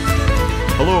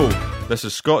 Hello, this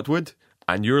is Scott Wood,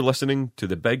 and you're listening to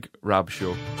The Big Rab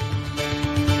Show.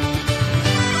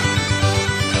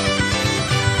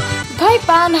 Pipe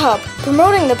Band Hub,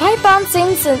 promoting the pipe band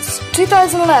scene since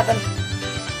 2011.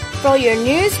 For all your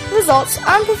news, results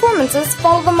and performances,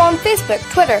 follow them on Facebook,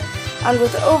 Twitter, and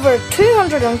with over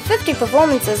 250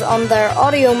 performances on their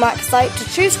Audio Max site to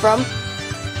choose from,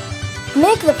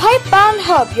 make the Pipe Band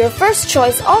Hub your first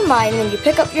choice online when you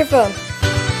pick up your phone.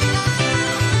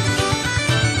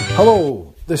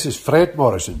 Hello, this is Fred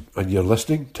Morrison, and you're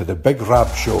listening to The Big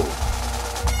Rab Show.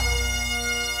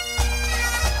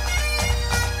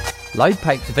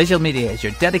 Loudpipes Visual Media is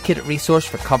your dedicated resource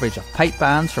for coverage of pipe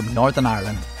bands from Northern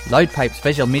Ireland. Loudpipes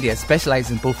Visual Media specialise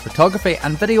in both photography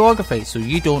and videography, so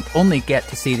you don't only get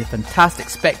to see the fantastic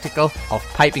spectacle of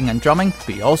piping and drumming,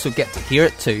 but you also get to hear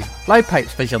it too.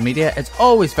 Loudpipes Visual Media is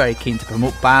always very keen to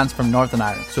promote bands from Northern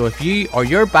Ireland, so if you or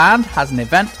your band has an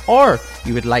event or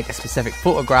you would like a specific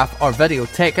photograph or video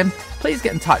taken, please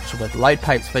get in touch with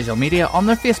Loudpipes Visual Media on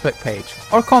their Facebook page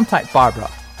or contact Barbara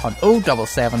on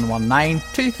 07719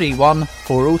 231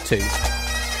 402.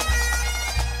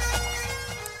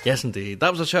 Yes, indeed.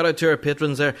 That was a shout out to our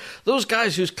patrons there. Those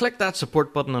guys who's clicked that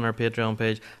support button on our Patreon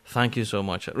page, thank you so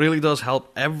much. It really does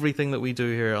help everything that we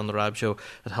do here on the Rab Show.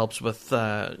 It helps with,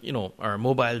 our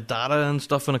mobile data and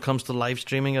stuff when it comes to live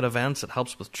streaming at events. It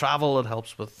helps with travel. It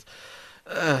helps with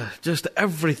just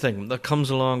everything that comes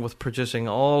along with producing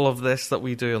all of this that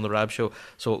we do on the Rab Show.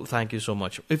 So thank you so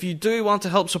much. If you do want to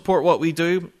help support what we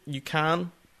do, you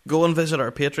can go and visit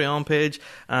our Patreon page,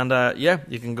 and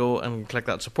you can go and click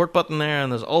that support button there,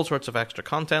 and there's all sorts of extra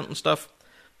content and stuff.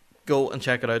 Go and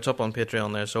check it out. It's up on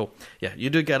Patreon there. So yeah, you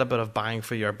do get a bit of bang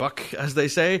for your buck, as they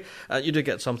say. You do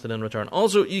get something in return.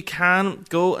 Also, you can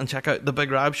go and check out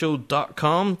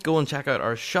thebigrabshow.com. Go and check out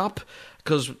our shop,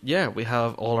 because yeah, we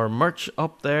have all our merch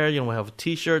up there. You know, we have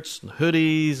t-shirts and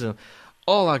hoodies and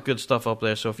all that good stuff up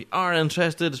there. So if you are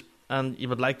interested and you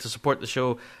would like to support the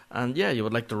show, and yeah, you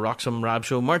would like to rock some Rab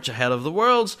Show merch ahead of the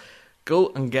Worlds,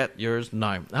 go and get yours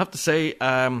now. I have to say,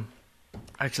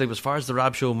 actually, as far as the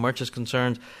Rab Show merch is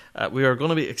concerned, we are going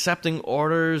to be accepting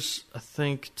orders, I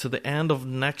think, to the end of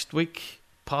next week,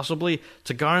 possibly,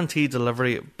 to guarantee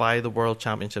delivery by the World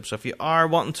Championships. So if you are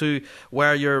wanting to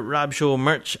wear your Rab Show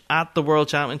merch at the World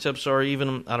Championships, or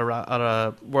even at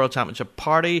a World Championship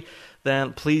party,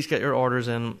 then please get your orders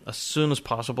in as soon as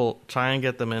possible. Try and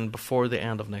get them in before the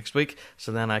end of next week,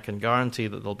 so then I can guarantee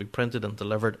that they'll be printed and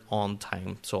delivered on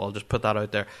time. So I'll just put that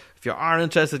out there. If you are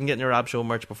interested in getting your Rab Show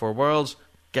merch before Worlds,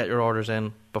 get your orders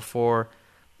in before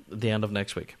the end of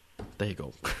next week. There you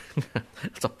go.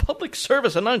 It's a public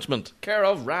service announcement, care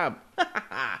of Rab.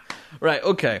 Right,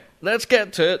 okay, let's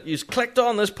get to it. You clicked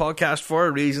on this podcast for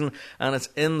a reason, and it's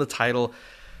in the title.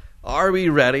 Are we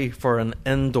ready for an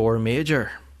indoor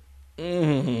major?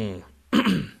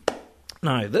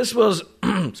 Now, this was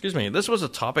this was a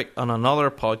topic on another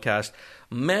podcast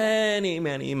many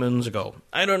moons ago.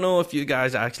 I don't know if you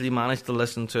guys actually managed to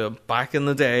listen to it back in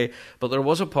the day, but there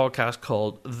was a podcast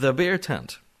called The Beer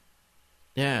Tent.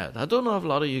 Yeah, I don't know if a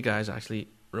lot of you guys actually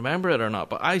remember it or not,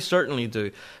 but I certainly do.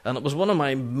 And it was one of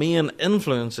my main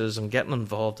influences in getting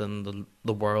involved in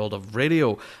the world of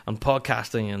radio and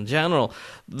podcasting in general.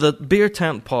 The Beer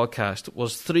Tent podcast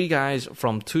was 3 guys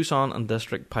from Tucson and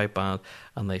District Pipe Band,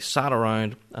 and they sat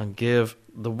around and gave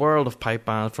the world of pipe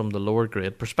band from the lower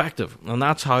grade perspective. And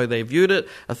that's how they viewed it.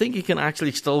 I think you can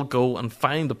actually still go and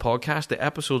find the podcast. The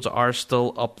episodes are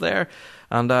still up there.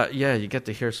 And you get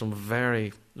to hear some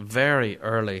very, very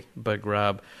early Big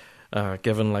Rab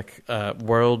given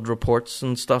world reports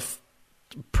and stuff.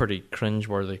 Pretty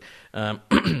cringeworthy. I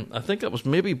think it was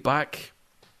maybe back,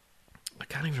 I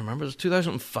can't even remember, it was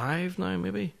 2005 now,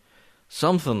 maybe?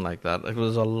 Something like that. It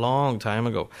was a long time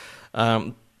ago.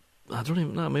 I don't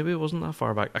even know, maybe it wasn't that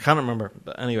far back. I can't remember.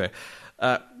 But anyway,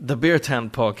 the Beer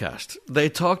Tent podcast. They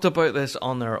talked about this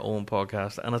on their own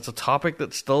podcast, and it's a topic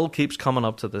that still keeps coming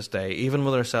up to this day, even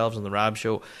with ourselves in the Rab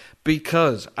Show,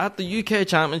 because at the UK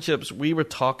Championships, we were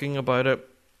talking about it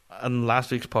in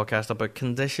last week's podcast about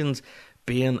conditions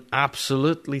being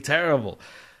absolutely terrible.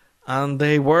 And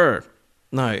they were.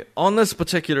 Now, on this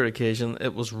particular occasion,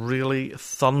 it was really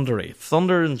thundery.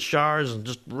 Thunder and showers and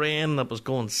just rain that was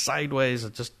going sideways.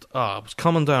 It was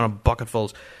coming down in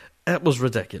bucketfuls. It was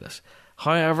ridiculous.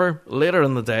 However, later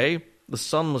in the day, the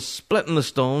sun was splitting the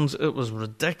stones. It was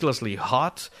ridiculously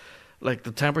hot. Like,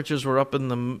 the temperatures were up in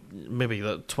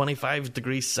the 25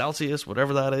 degrees Celsius,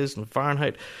 whatever that is, in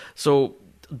Fahrenheit. So,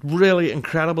 really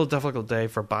incredible, difficult day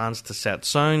for bands to set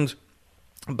sound.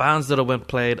 Bands that had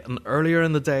played and earlier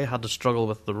in the day had to struggle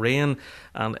with the rain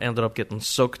and ended up getting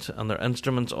soaked and their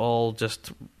instruments all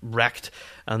just wrecked.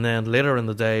 And then later in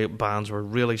the day, bands were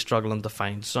really struggling to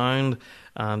find sound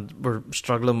and were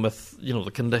struggling with,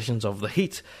 the conditions of the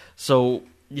heat. So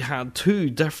you had two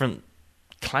different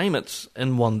climates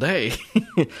in one day,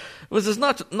 which is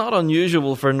not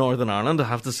unusual for Northern Ireland, I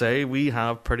have to say. We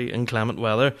have pretty inclement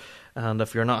weather, and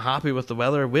if you're not happy with the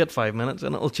weather, wait 5 minutes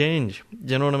and it'll change.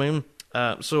 Do you know what I mean?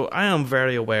 So I am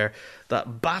very aware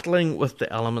that battling with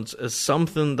the elements is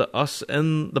something that us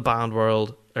in the band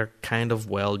world are kind of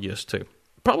well used to.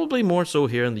 Probably more so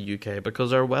here in the UK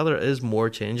because our weather is more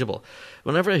changeable.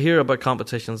 Whenever I hear about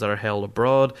competitions that are held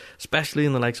abroad, especially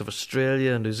in the likes of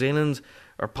Australia and New Zealand,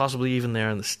 or possibly even there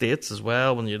in the States as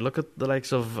well, when you look at the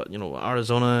likes of,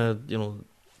 Arizona,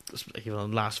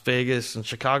 even Las Vegas and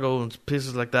Chicago and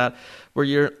places like that, where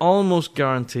you're almost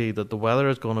guaranteed that the weather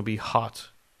is going to be hot.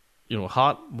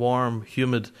 Hot, warm,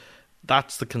 humid,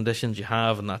 that's the conditions you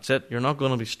have and that's it. You're not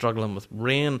going to be struggling with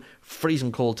rain,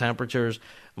 freezing cold temperatures,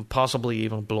 and possibly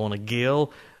even blowing a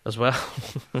gale as well,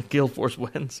 gale force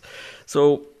winds.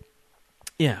 So,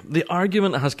 yeah, the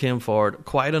argument has came forward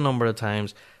quite a number of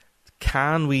times.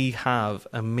 Can we have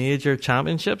a major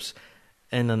championships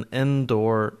in an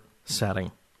indoor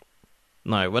setting?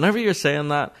 Now, whenever you're saying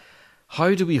that,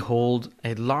 how do we hold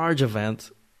a large event?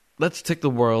 Let's take the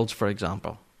Worlds, for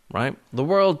example. Right? The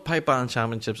World Pipe Band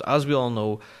Championships, as we all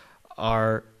know,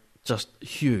 are just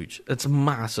huge. It's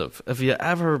massive. If you've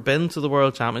ever been to the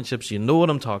World Championships, you know what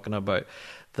I'm talking about.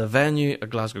 The venue at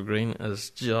Glasgow Green is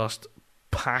just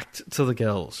packed to the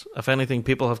gills. If anything,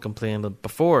 people have complained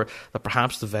before that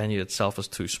perhaps the venue itself is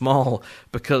too small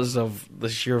because of the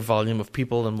sheer volume of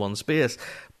people in one space.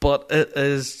 But it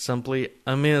is simply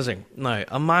amazing. Now,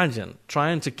 imagine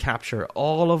trying to capture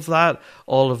all of that,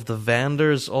 all of the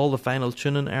vendors, all the final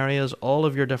tuning areas, all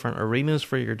of your different arenas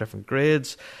for your different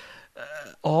grades,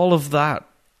 all of that,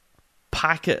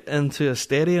 pack it into a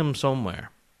stadium somewhere.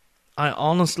 I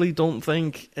honestly don't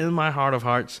think, in my heart of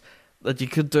hearts, that you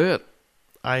could do it.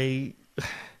 I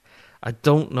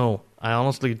don't know. I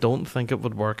honestly don't think it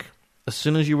would work. As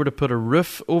soon as you were to put a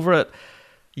roof over it,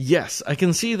 yes, I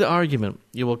can see the argument.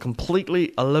 You will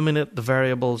completely eliminate the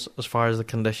variables as far as the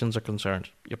conditions are concerned.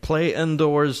 You play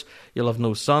indoors, you'll have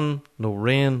no sun, no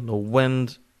rain, no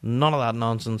wind, none of that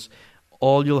nonsense.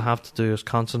 All you'll have to do is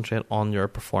concentrate on your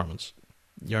performance.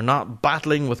 You're not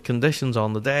battling with conditions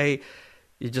on the day.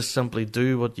 You just simply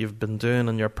do what you've been doing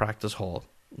in your practice hall.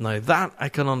 Now that I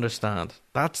can understand.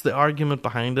 That's the argument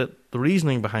behind it, the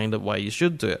reasoning behind it, why you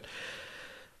should do it.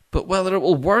 But whether it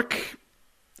will work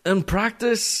in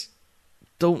practice,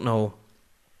 don't know.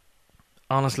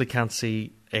 Honestly can't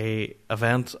see a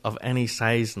event of any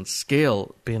size and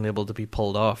scale being able to be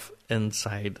pulled off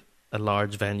inside a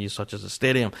large venue such as a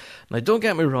stadium. Now, don't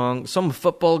get me wrong, some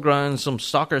football grounds, some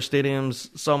soccer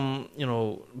stadiums, some,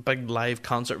 big live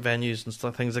concert venues and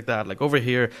stuff, things like that. Like over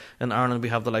here in Ireland, we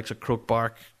have the likes of Croke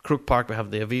Park, we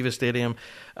have the Aviva Stadium,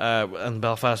 in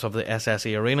Belfast we have the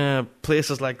SSE Arena,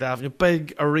 places like that,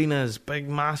 big arenas, big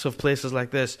massive places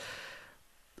like this.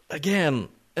 Again,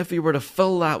 if you were to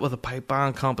fill that with a pipe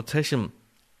band competition,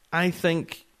 I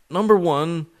think, number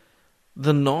one,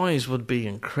 the noise would be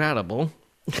incredible.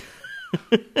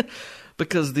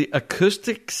 Because the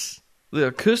acoustics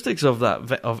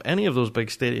of any of those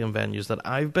big stadium venues that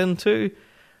I've been to,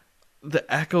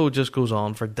 the echo just goes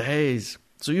on for days.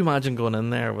 So you imagine going in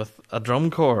there with a drum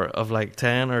corps of like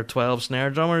 10 or 12 snare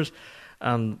drummers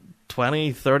and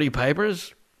 20, 30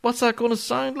 pipers. What's that going to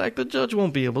sound like? The judge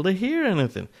won't be able to hear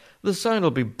anything. The sound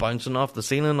will be bouncing off the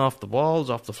ceiling, off the walls,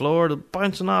 off the floor,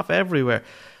 bouncing off everywhere.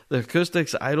 The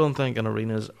acoustics, I don't think, in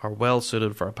arenas are well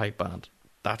suited for a pipe band.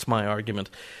 That's my argument.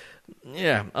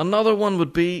 Yeah, another one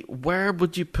would be, where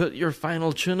would you put your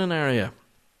final tuning area?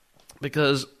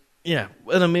 Because, yeah,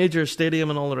 in a major stadium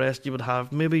and all the rest, you would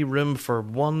have maybe room for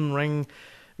one ring,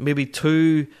 maybe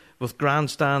two, with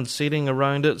grandstand seating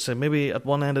around it. So maybe at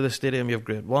one end of the stadium you have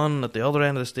grade 1, at the other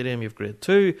end of the stadium you have grade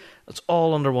 2. It's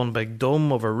all under one big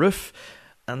dome of a roof.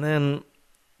 And then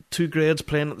two grades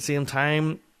playing at the same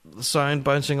time, the sound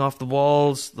bouncing off the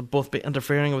walls, they'll both be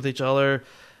interfering with each other.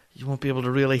 You won't be able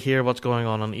to really hear what's going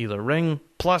on either ring.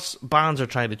 Plus, bands are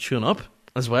trying to tune up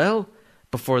as well.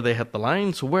 before they hit the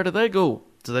line. So where do they go?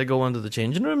 Do they go into the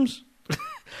changing rooms?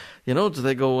 Do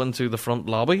they go into the front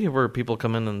lobby where people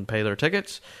come in and pay their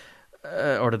tickets?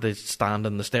 Or do they stand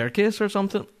in the staircase or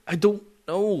something? I don't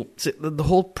know. See, the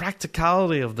whole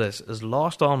practicality of this is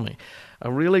lost on me. I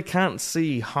really can't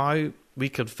see how we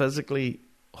could physically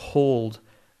hold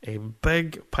a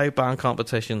big pipe band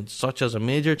competition such as a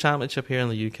major championship here in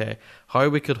the UK, how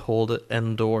we could hold it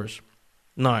indoors.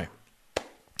 Now,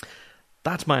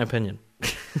 that's my opinion.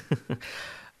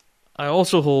 I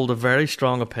also hold a very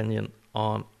strong opinion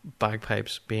on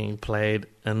bagpipes being played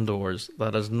indoors.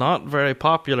 That is not very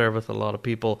popular with a lot of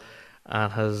people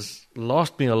and has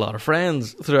lost me a lot of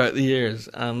friends throughout the years,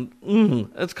 and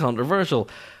it's controversial.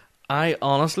 I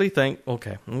honestly think,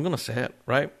 okay, I'm going to say it,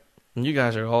 right? And you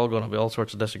guys are all going to be all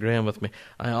sorts of disagreeing with me.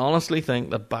 I honestly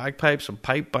think that bagpipes and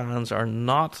pipe bands are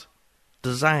not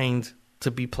designed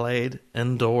to be played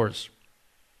indoors.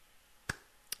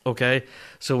 Okay,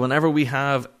 so whenever we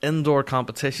have indoor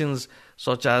competitions,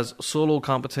 such as solo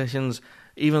competitions,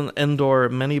 even indoor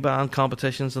mini band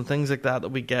competitions and things like that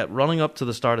we get running up to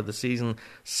the start of the season,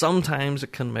 sometimes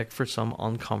it can make for some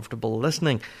uncomfortable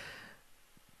listening.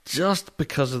 Just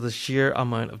because of the sheer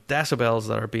amount of decibels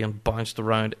that are being bounced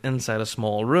around inside a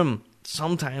small room.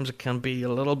 Sometimes it can be a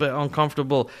little bit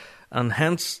uncomfortable, and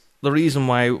hence the reason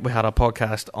why we had a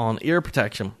podcast on ear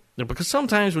protection. Because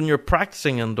sometimes when you're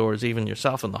practicing indoors, even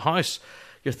yourself in the house,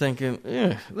 you're thinking,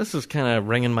 this is kind of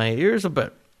ringing my ears a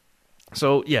bit.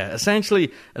 So yeah,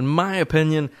 essentially, in my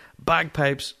opinion,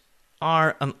 bagpipes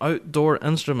are an outdoor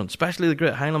instrument, especially the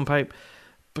Great Highland Pipe,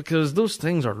 because those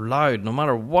things are loud. No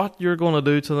matter what you're going to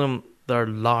do to them, they're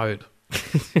loud.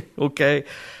 Okay?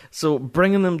 So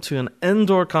bringing them to an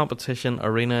indoor competition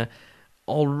arena,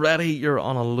 already you're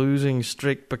on a losing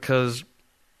streak because,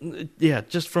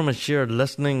 just from a sheer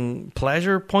listening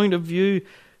pleasure point of view,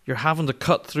 you're having to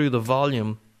cut through the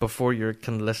volume before you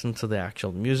can listen to the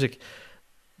actual music.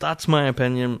 That's my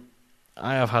opinion.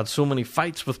 I have had so many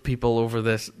fights with people over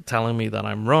this, telling me that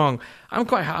I'm wrong. I'm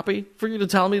quite happy for you to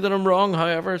tell me that I'm wrong,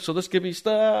 however, so this could be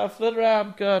stuff that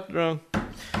Rob got wrong.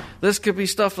 This could be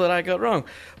stuff that I got wrong.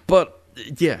 But,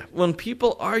 yeah, when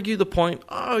people argue the point,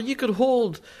 you could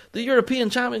hold the European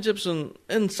Championships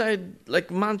inside, like,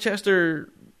 Manchester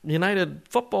United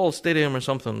football stadium or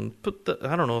something.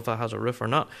 I don't know if that has a roof or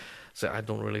not. So I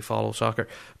don't really follow soccer.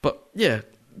 But, yeah,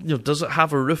 does it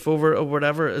have a roof over it or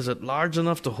whatever? Is it large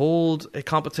enough to hold a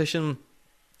competition?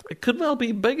 It could well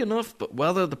be big enough, but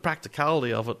whether the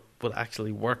practicality of it would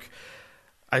actually work,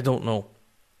 I don't know.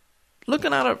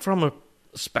 Looking at it from a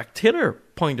spectator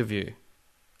point of view,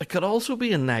 it could also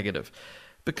be a negative.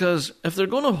 Because if they're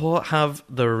going to have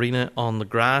the arena on the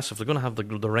grass, if they're going to have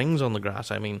the rings on the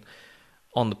grass,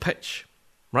 on the pitch,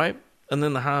 right? And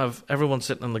then they have everyone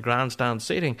sitting in the grandstand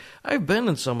seating. I've been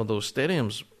in some of those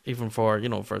stadiums, even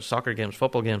for soccer games,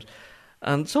 football games,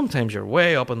 and sometimes you're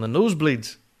way up in the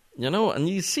nosebleeds, and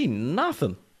you see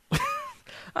nothing.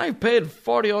 I paid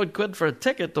 40 odd quid for a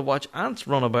ticket to watch ants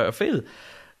run about a field.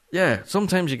 Yeah,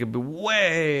 sometimes you could be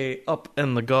way up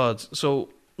in the gods. So,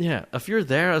 yeah, if you're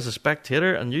there as a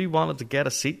spectator and you wanted to get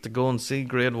a seat to go and see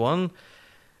Grade 1,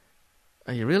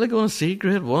 are you really going to see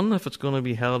Grade 1 if it's going to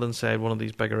be held inside one of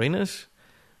these big arenas?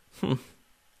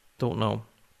 Don't know.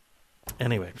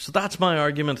 Anyway, so that's my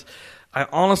argument. I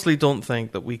honestly don't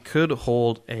think that we could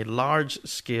hold a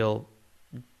large-scale,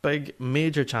 big,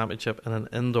 major championship in an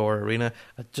indoor arena.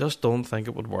 I just don't think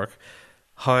it would work.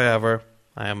 However,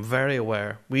 I am very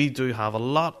aware we do have a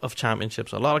lot of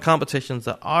championships, a lot of competitions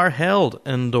that are held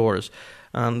indoors.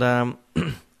 And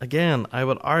again, I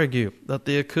would argue that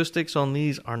the acoustics on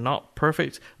these are not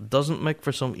perfect. Doesn't make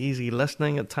for some easy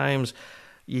listening at times.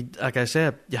 Like I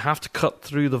said, you have to cut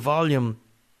through the volume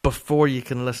before you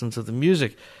can listen to the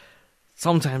music.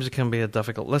 Sometimes it can be a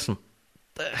difficult listen.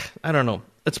 I don't know.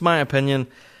 It's my opinion.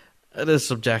 It is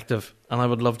subjective, and I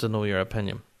would love to know your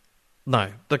opinion. Now,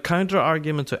 the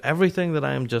counter-argument to everything that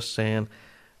I am just saying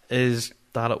is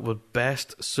that it would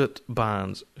best suit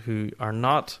bands who are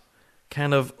not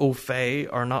kind of au fait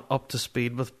or not up to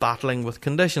speed with battling with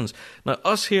conditions. Now,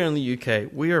 us here in the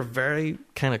UK, we are very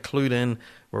kind of clued in.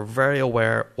 We're very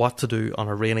aware what to do on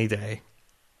a rainy day.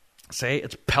 Say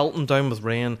it's pelting down with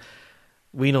rain,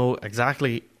 we know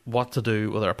exactly what to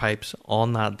do with our pipes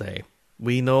on that day.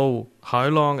 We know how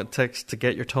long it takes to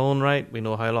get your tone right. We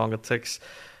know how long it takes.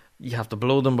 You have to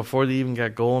blow them before they even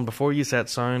get going, before you set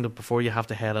sound, and before you have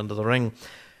to head into the ring.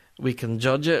 We can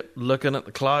judge it looking at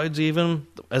the clouds even.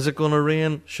 Is it going to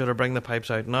rain? Should I bring the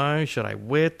pipes out now? Should I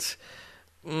wait?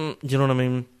 You know what I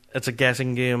mean? It's a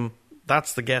guessing game.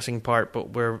 That's the guessing part, but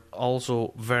we're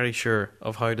also very sure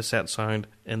of how to set sound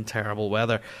in terrible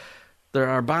weather. there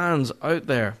are bands out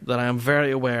there that I am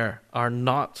very aware are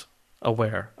not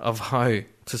aware of how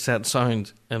to set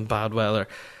sound in bad weather.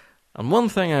 And one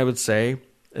thing I would say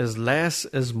is less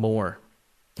is more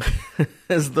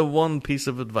is the one piece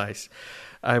of advice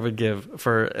I would give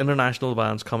for international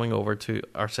bands coming over to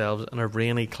ourselves in a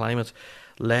rainy climate.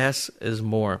 Less is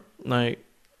more. Now,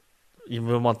 you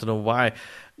will want to know why.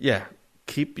 Yeah,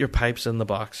 keep your pipes in the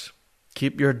box.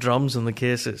 Keep your drums in the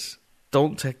cases.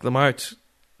 Don't take them out.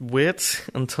 Wait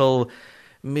until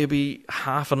maybe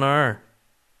half an hour,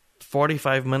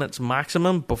 45 minutes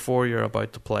maximum before you're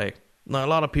about to play. Now, a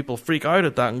lot of people freak out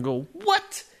at that and go,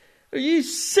 "What? Are you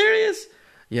serious?"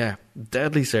 Yeah,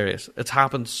 deadly serious. It's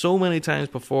happened so many times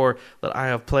before that I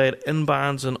have played in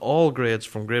bands in all grades,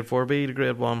 from grade 4B to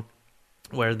grade 1,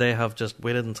 where they have just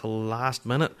waited until the last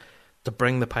minute to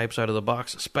bring the pipes out of the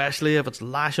box, especially if it's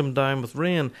lashing down with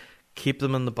rain. Keep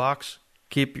them in the box.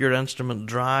 Keep your instrument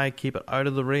dry. Keep it out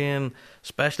of the rain,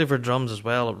 especially for drums as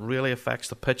well. It really affects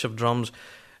the pitch of drums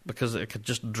because it could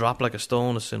just drop like a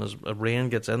stone as soon as rain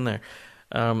gets in there.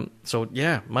 So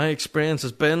yeah, my experience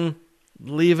has been,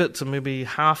 leave it to maybe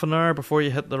half an hour before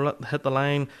you hit the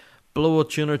line. Blow a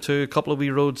tune or two, a couple of wee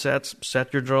road sets,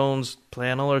 set your drones, play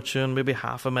another tune, maybe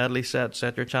half a medley set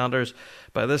your chanters.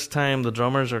 By this time, the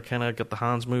drummers are kind of got the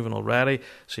hands moving already,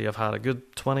 so you've had a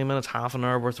good 20 minutes, half an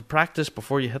hour worth of practice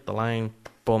before you hit the line.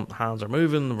 Boom, hands are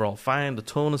moving, we're all fine, the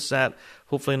tone is set,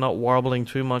 hopefully not warbling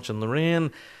too much in the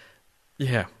rain.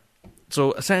 Yeah.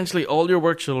 So essentially all your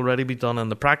work should already be done in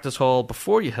the practice hall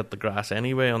before you hit the grass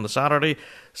anyway on the Saturday.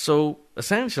 So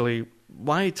essentially,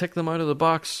 why take them out of the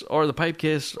box or the pipe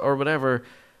case or whatever,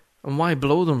 and why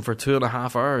blow them for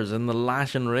 2.5 hours in the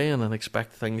lashing rain and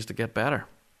expect things to get better?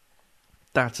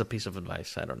 That's a piece of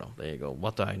advice. I don't know. There you go.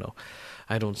 What do I know?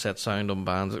 I don't set sound on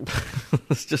bands.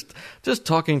 It's just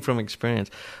talking from experience.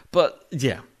 But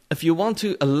yeah, if you want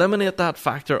to eliminate that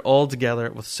factor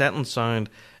altogether with setting sound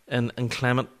in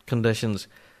inclement conditions,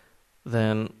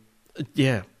 then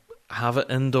yeah, have it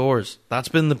indoors. That's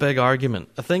been the big argument.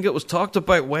 I think it was talked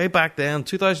about way back then,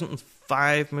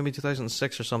 2005, maybe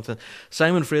 2006 or something.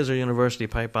 Simon Fraser University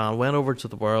Pipe Band went over to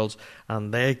the Worlds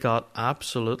and they got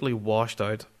absolutely washed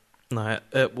out. Now,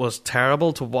 it was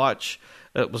terrible to watch.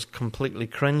 It was completely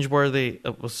cringeworthy.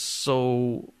 It was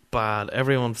so bad.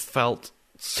 Everyone felt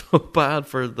so bad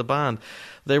for the band.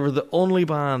 They were the only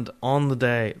band on the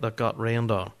day that got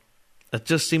rained on. It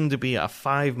just seemed to be a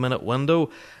 5-minute window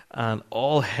and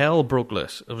all hell broke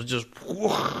loose. It was just,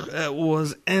 it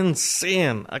was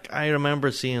insane. Like, I remember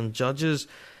seeing judges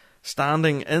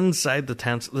standing inside the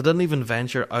tents. They didn't even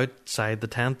venture outside the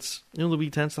tents. You know the wee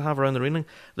tents they have around the ring?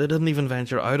 They didn't even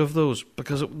venture out of those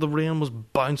because the rain was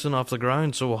bouncing off the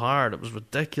ground so hard. It was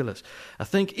ridiculous. I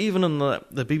think even in the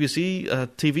BBC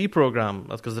TV programme,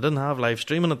 that's because they didn't have live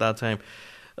streaming at that time,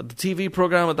 the TV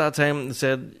programme at that time, they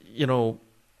said, you know,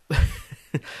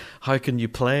 how can you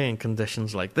play in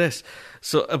conditions like this?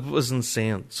 So it was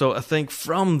insane. So I think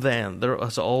from then there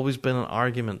has always been an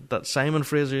argument that Simon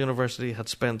Fraser University had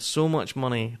spent so much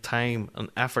money, time and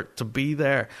effort to be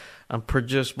there and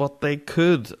produce what they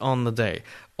could on the day,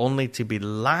 only to be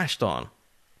lashed on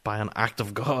by an act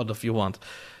of God, if you want.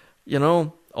 You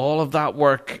know, all of that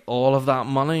work, all of that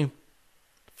money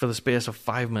for the space of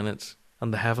 5 minutes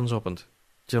and the heavens opened.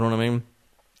 Do you know what I mean?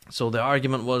 So the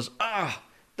argument was,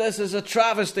 this is a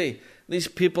travesty. These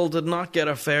people did not get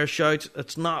a fair shout.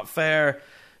 It's not fair.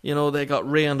 You know, they got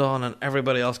rained on and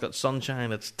everybody else got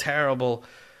sunshine. It's terrible.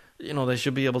 You know, they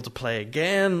should be able to play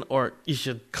again, or you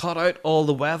should cut out all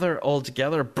the weather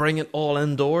altogether, bring it all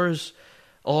indoors,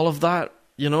 all of that.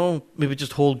 You know, maybe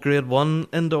just hold grade 1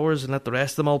 indoors and let the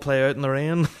rest of them all play out in the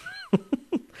rain.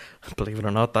 Believe it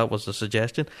or not, that was the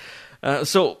suggestion.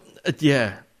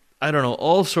 Yeah. I don't know,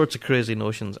 all sorts of crazy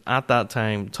notions at that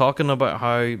time, talking about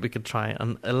how we could try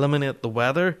and eliminate the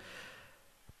weather.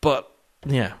 But,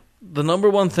 yeah, the number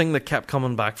one thing that kept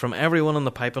coming back from everyone in the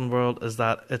piping world is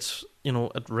that it's, you know,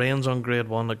 it rains on grade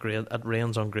 1, it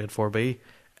rains on grade 4B.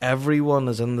 Everyone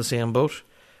is in the same boat.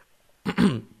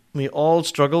 We all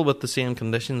struggle with the same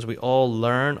conditions. We all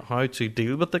learn how to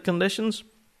deal with the conditions.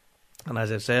 And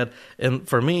as I said,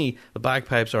 for me, the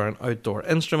bagpipes are an outdoor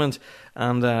instrument,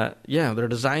 and they're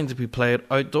designed to be played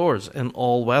outdoors in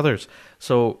all weathers.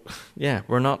 So, yeah,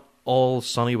 we're not all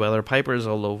sunny weather pipers,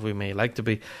 although we may like to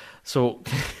be. So,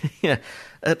 yeah,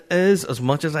 it is, as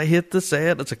much as I hate to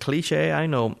say it, it's a cliche, I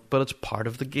know, but it's part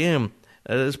of the game.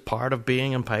 It is part of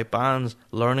being in pipe bands,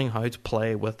 learning how to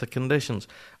play with the conditions.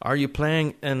 Are you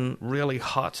playing in really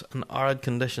hot and arid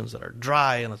conditions that are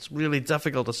dry and it's really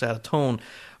difficult to set a tone?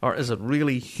 Or is it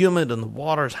really humid and the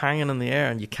water's hanging in the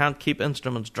air and you can't keep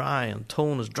instruments dry and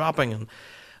tone is dropping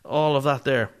all of that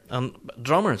there. And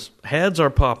drummers, heads are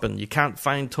popping. You can't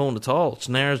find tone at all.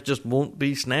 Snares just won't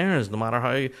be snares, no matter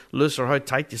how loose or how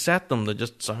tight you set them. They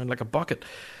just sound like a bucket.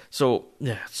 So,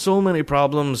 yeah, so many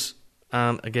problems.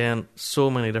 And again, so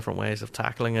many different ways of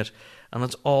tackling it. And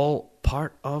it's all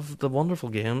part of the wonderful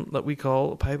game that we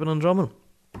call piping and drumming.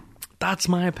 That's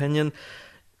my opinion.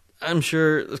 I'm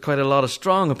sure there's quite a lot of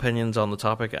strong opinions on the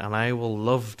topic, and I will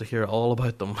love to hear all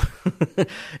about them.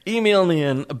 Email me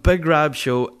in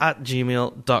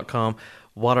bigrabshow@gmail.com.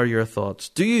 What are your thoughts?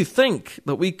 Do you think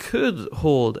that we could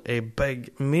hold a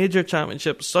big major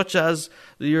championship such as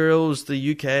the Euros,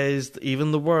 the UKs,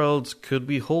 even the Worlds? Could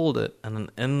we hold it in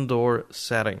an indoor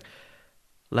setting?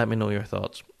 Let me know your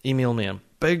thoughts. Email me in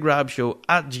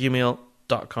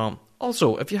bigrabshow@gmail.com.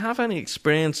 Also, if you have any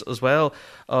experience as well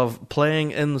of playing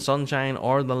in the sunshine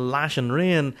or the lashing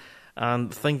rain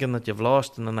and thinking that you've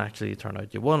lost and then actually you turn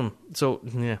out you won. So,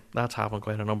 yeah, that's happened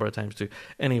quite a number of times too.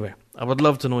 Anyway, I would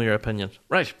love to know your opinions.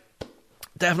 Right.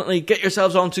 Definitely get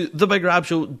yourselves onto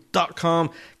thebigrabshow.com.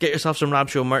 Get yourself some Rab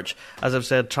Show merch. As I've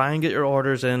said, try and get your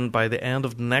orders in by the end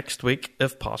of next week,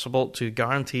 if possible, to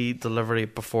guarantee delivery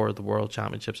before the World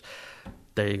Championships.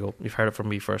 There you go. You've heard it from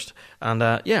me first. And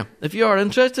yeah, if you are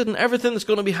interested in everything that's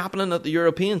going to be happening at the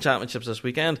European Championships this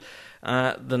weekend,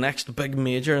 the next big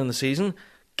major in the season,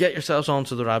 get yourselves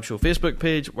onto the Rab Show Facebook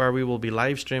page, where we will be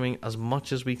live streaming as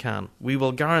much as we can. We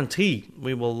will guarantee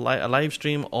we will live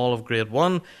stream all of Grade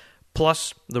 1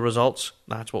 plus the results.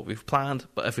 That's what we've planned.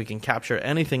 But if we can capture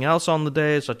anything else on the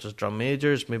day, such as drum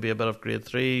majors, maybe a bit of Grade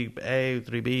 3A,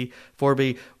 3B,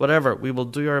 4B, whatever, we will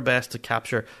do our best to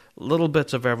capture little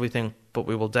bits of everything, but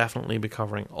we will definitely be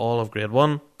covering all of Grade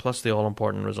 1 plus the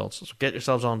all-important results. So get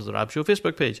yourselves onto the Rab Show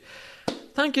Facebook page.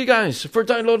 Thank you guys for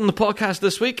downloading the podcast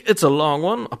this week. It's a long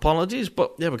one, apologies,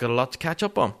 but yeah, we've got a lot to catch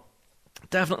up on.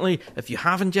 Definitely, if you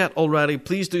haven't yet already,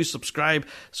 please do subscribe,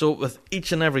 so with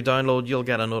each and every download you'll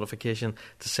get a notification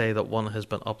to say that one has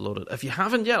been uploaded. If you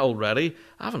haven't yet already,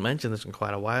 I haven't mentioned this in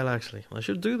quite a while actually, I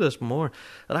should do this more.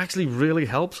 It actually really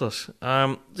helps us.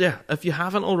 Yeah, if you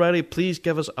haven't already, please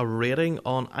give us a rating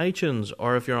on iTunes,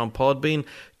 or if you're on Podbean,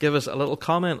 give us a little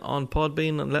comment on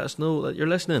Podbean and let us know that you're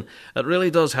listening. It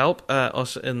really does help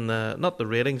us in not the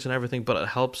ratings and everything, but it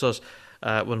helps us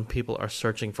when people are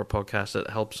searching for podcasts. It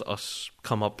helps us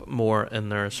come up more in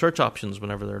their search options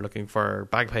whenever they're looking for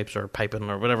bagpipes or piping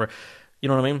or whatever. You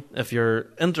know what I mean? If you're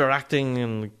interacting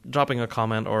and dropping a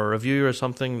comment or a review or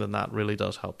something, then that really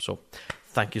does help. So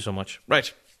thank you so much.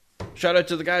 Right. Shout out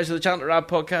to the guys of the Chant Rab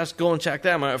podcast. Go and check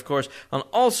them out, of course. And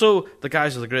also the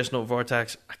guys of the Grace Note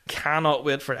Vortex. I cannot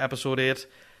wait for episode 8.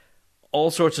 All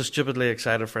sorts of stupidly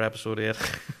excited for episode 8.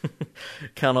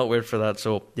 Cannot wait for that.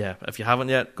 So, yeah, if you haven't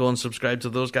yet, go and subscribe to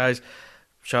those guys.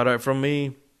 Shout out from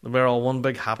me. We're all one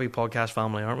big happy podcast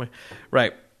family, aren't we?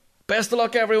 Right. Best of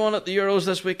luck, everyone, at the Euros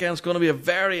this weekend. It's going to be a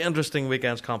very interesting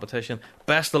weekend's competition.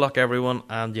 Best of luck, everyone.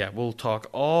 And, yeah, we'll talk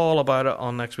all about it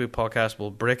on next week's podcast. We'll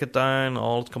break it down,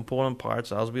 all its component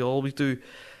parts, as we always do,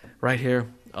 right here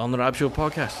on the Rab Show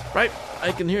podcast. Right.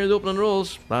 I can hear the opening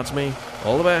rolls. That's me.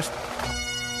 All the best.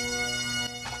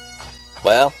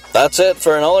 Well, that's it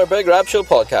for another Big Rab Show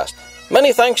podcast.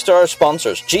 Many thanks to our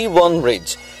sponsors, G1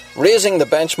 Reeds, raising the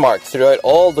benchmark throughout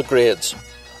all the grades.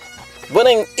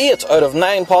 Winning 8 out of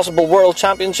 9 possible World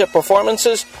Championship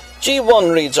performances,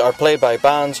 G1 Reeds are played by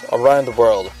bands around the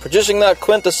world, producing that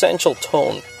quintessential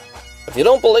tone. If you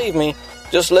don't believe me,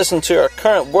 just listen to our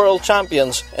current World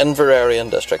Champions in Verarian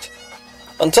District.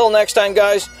 Until next time,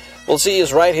 guys, we'll see you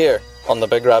right here on the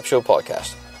Big Rab Show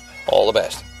podcast. All the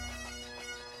best.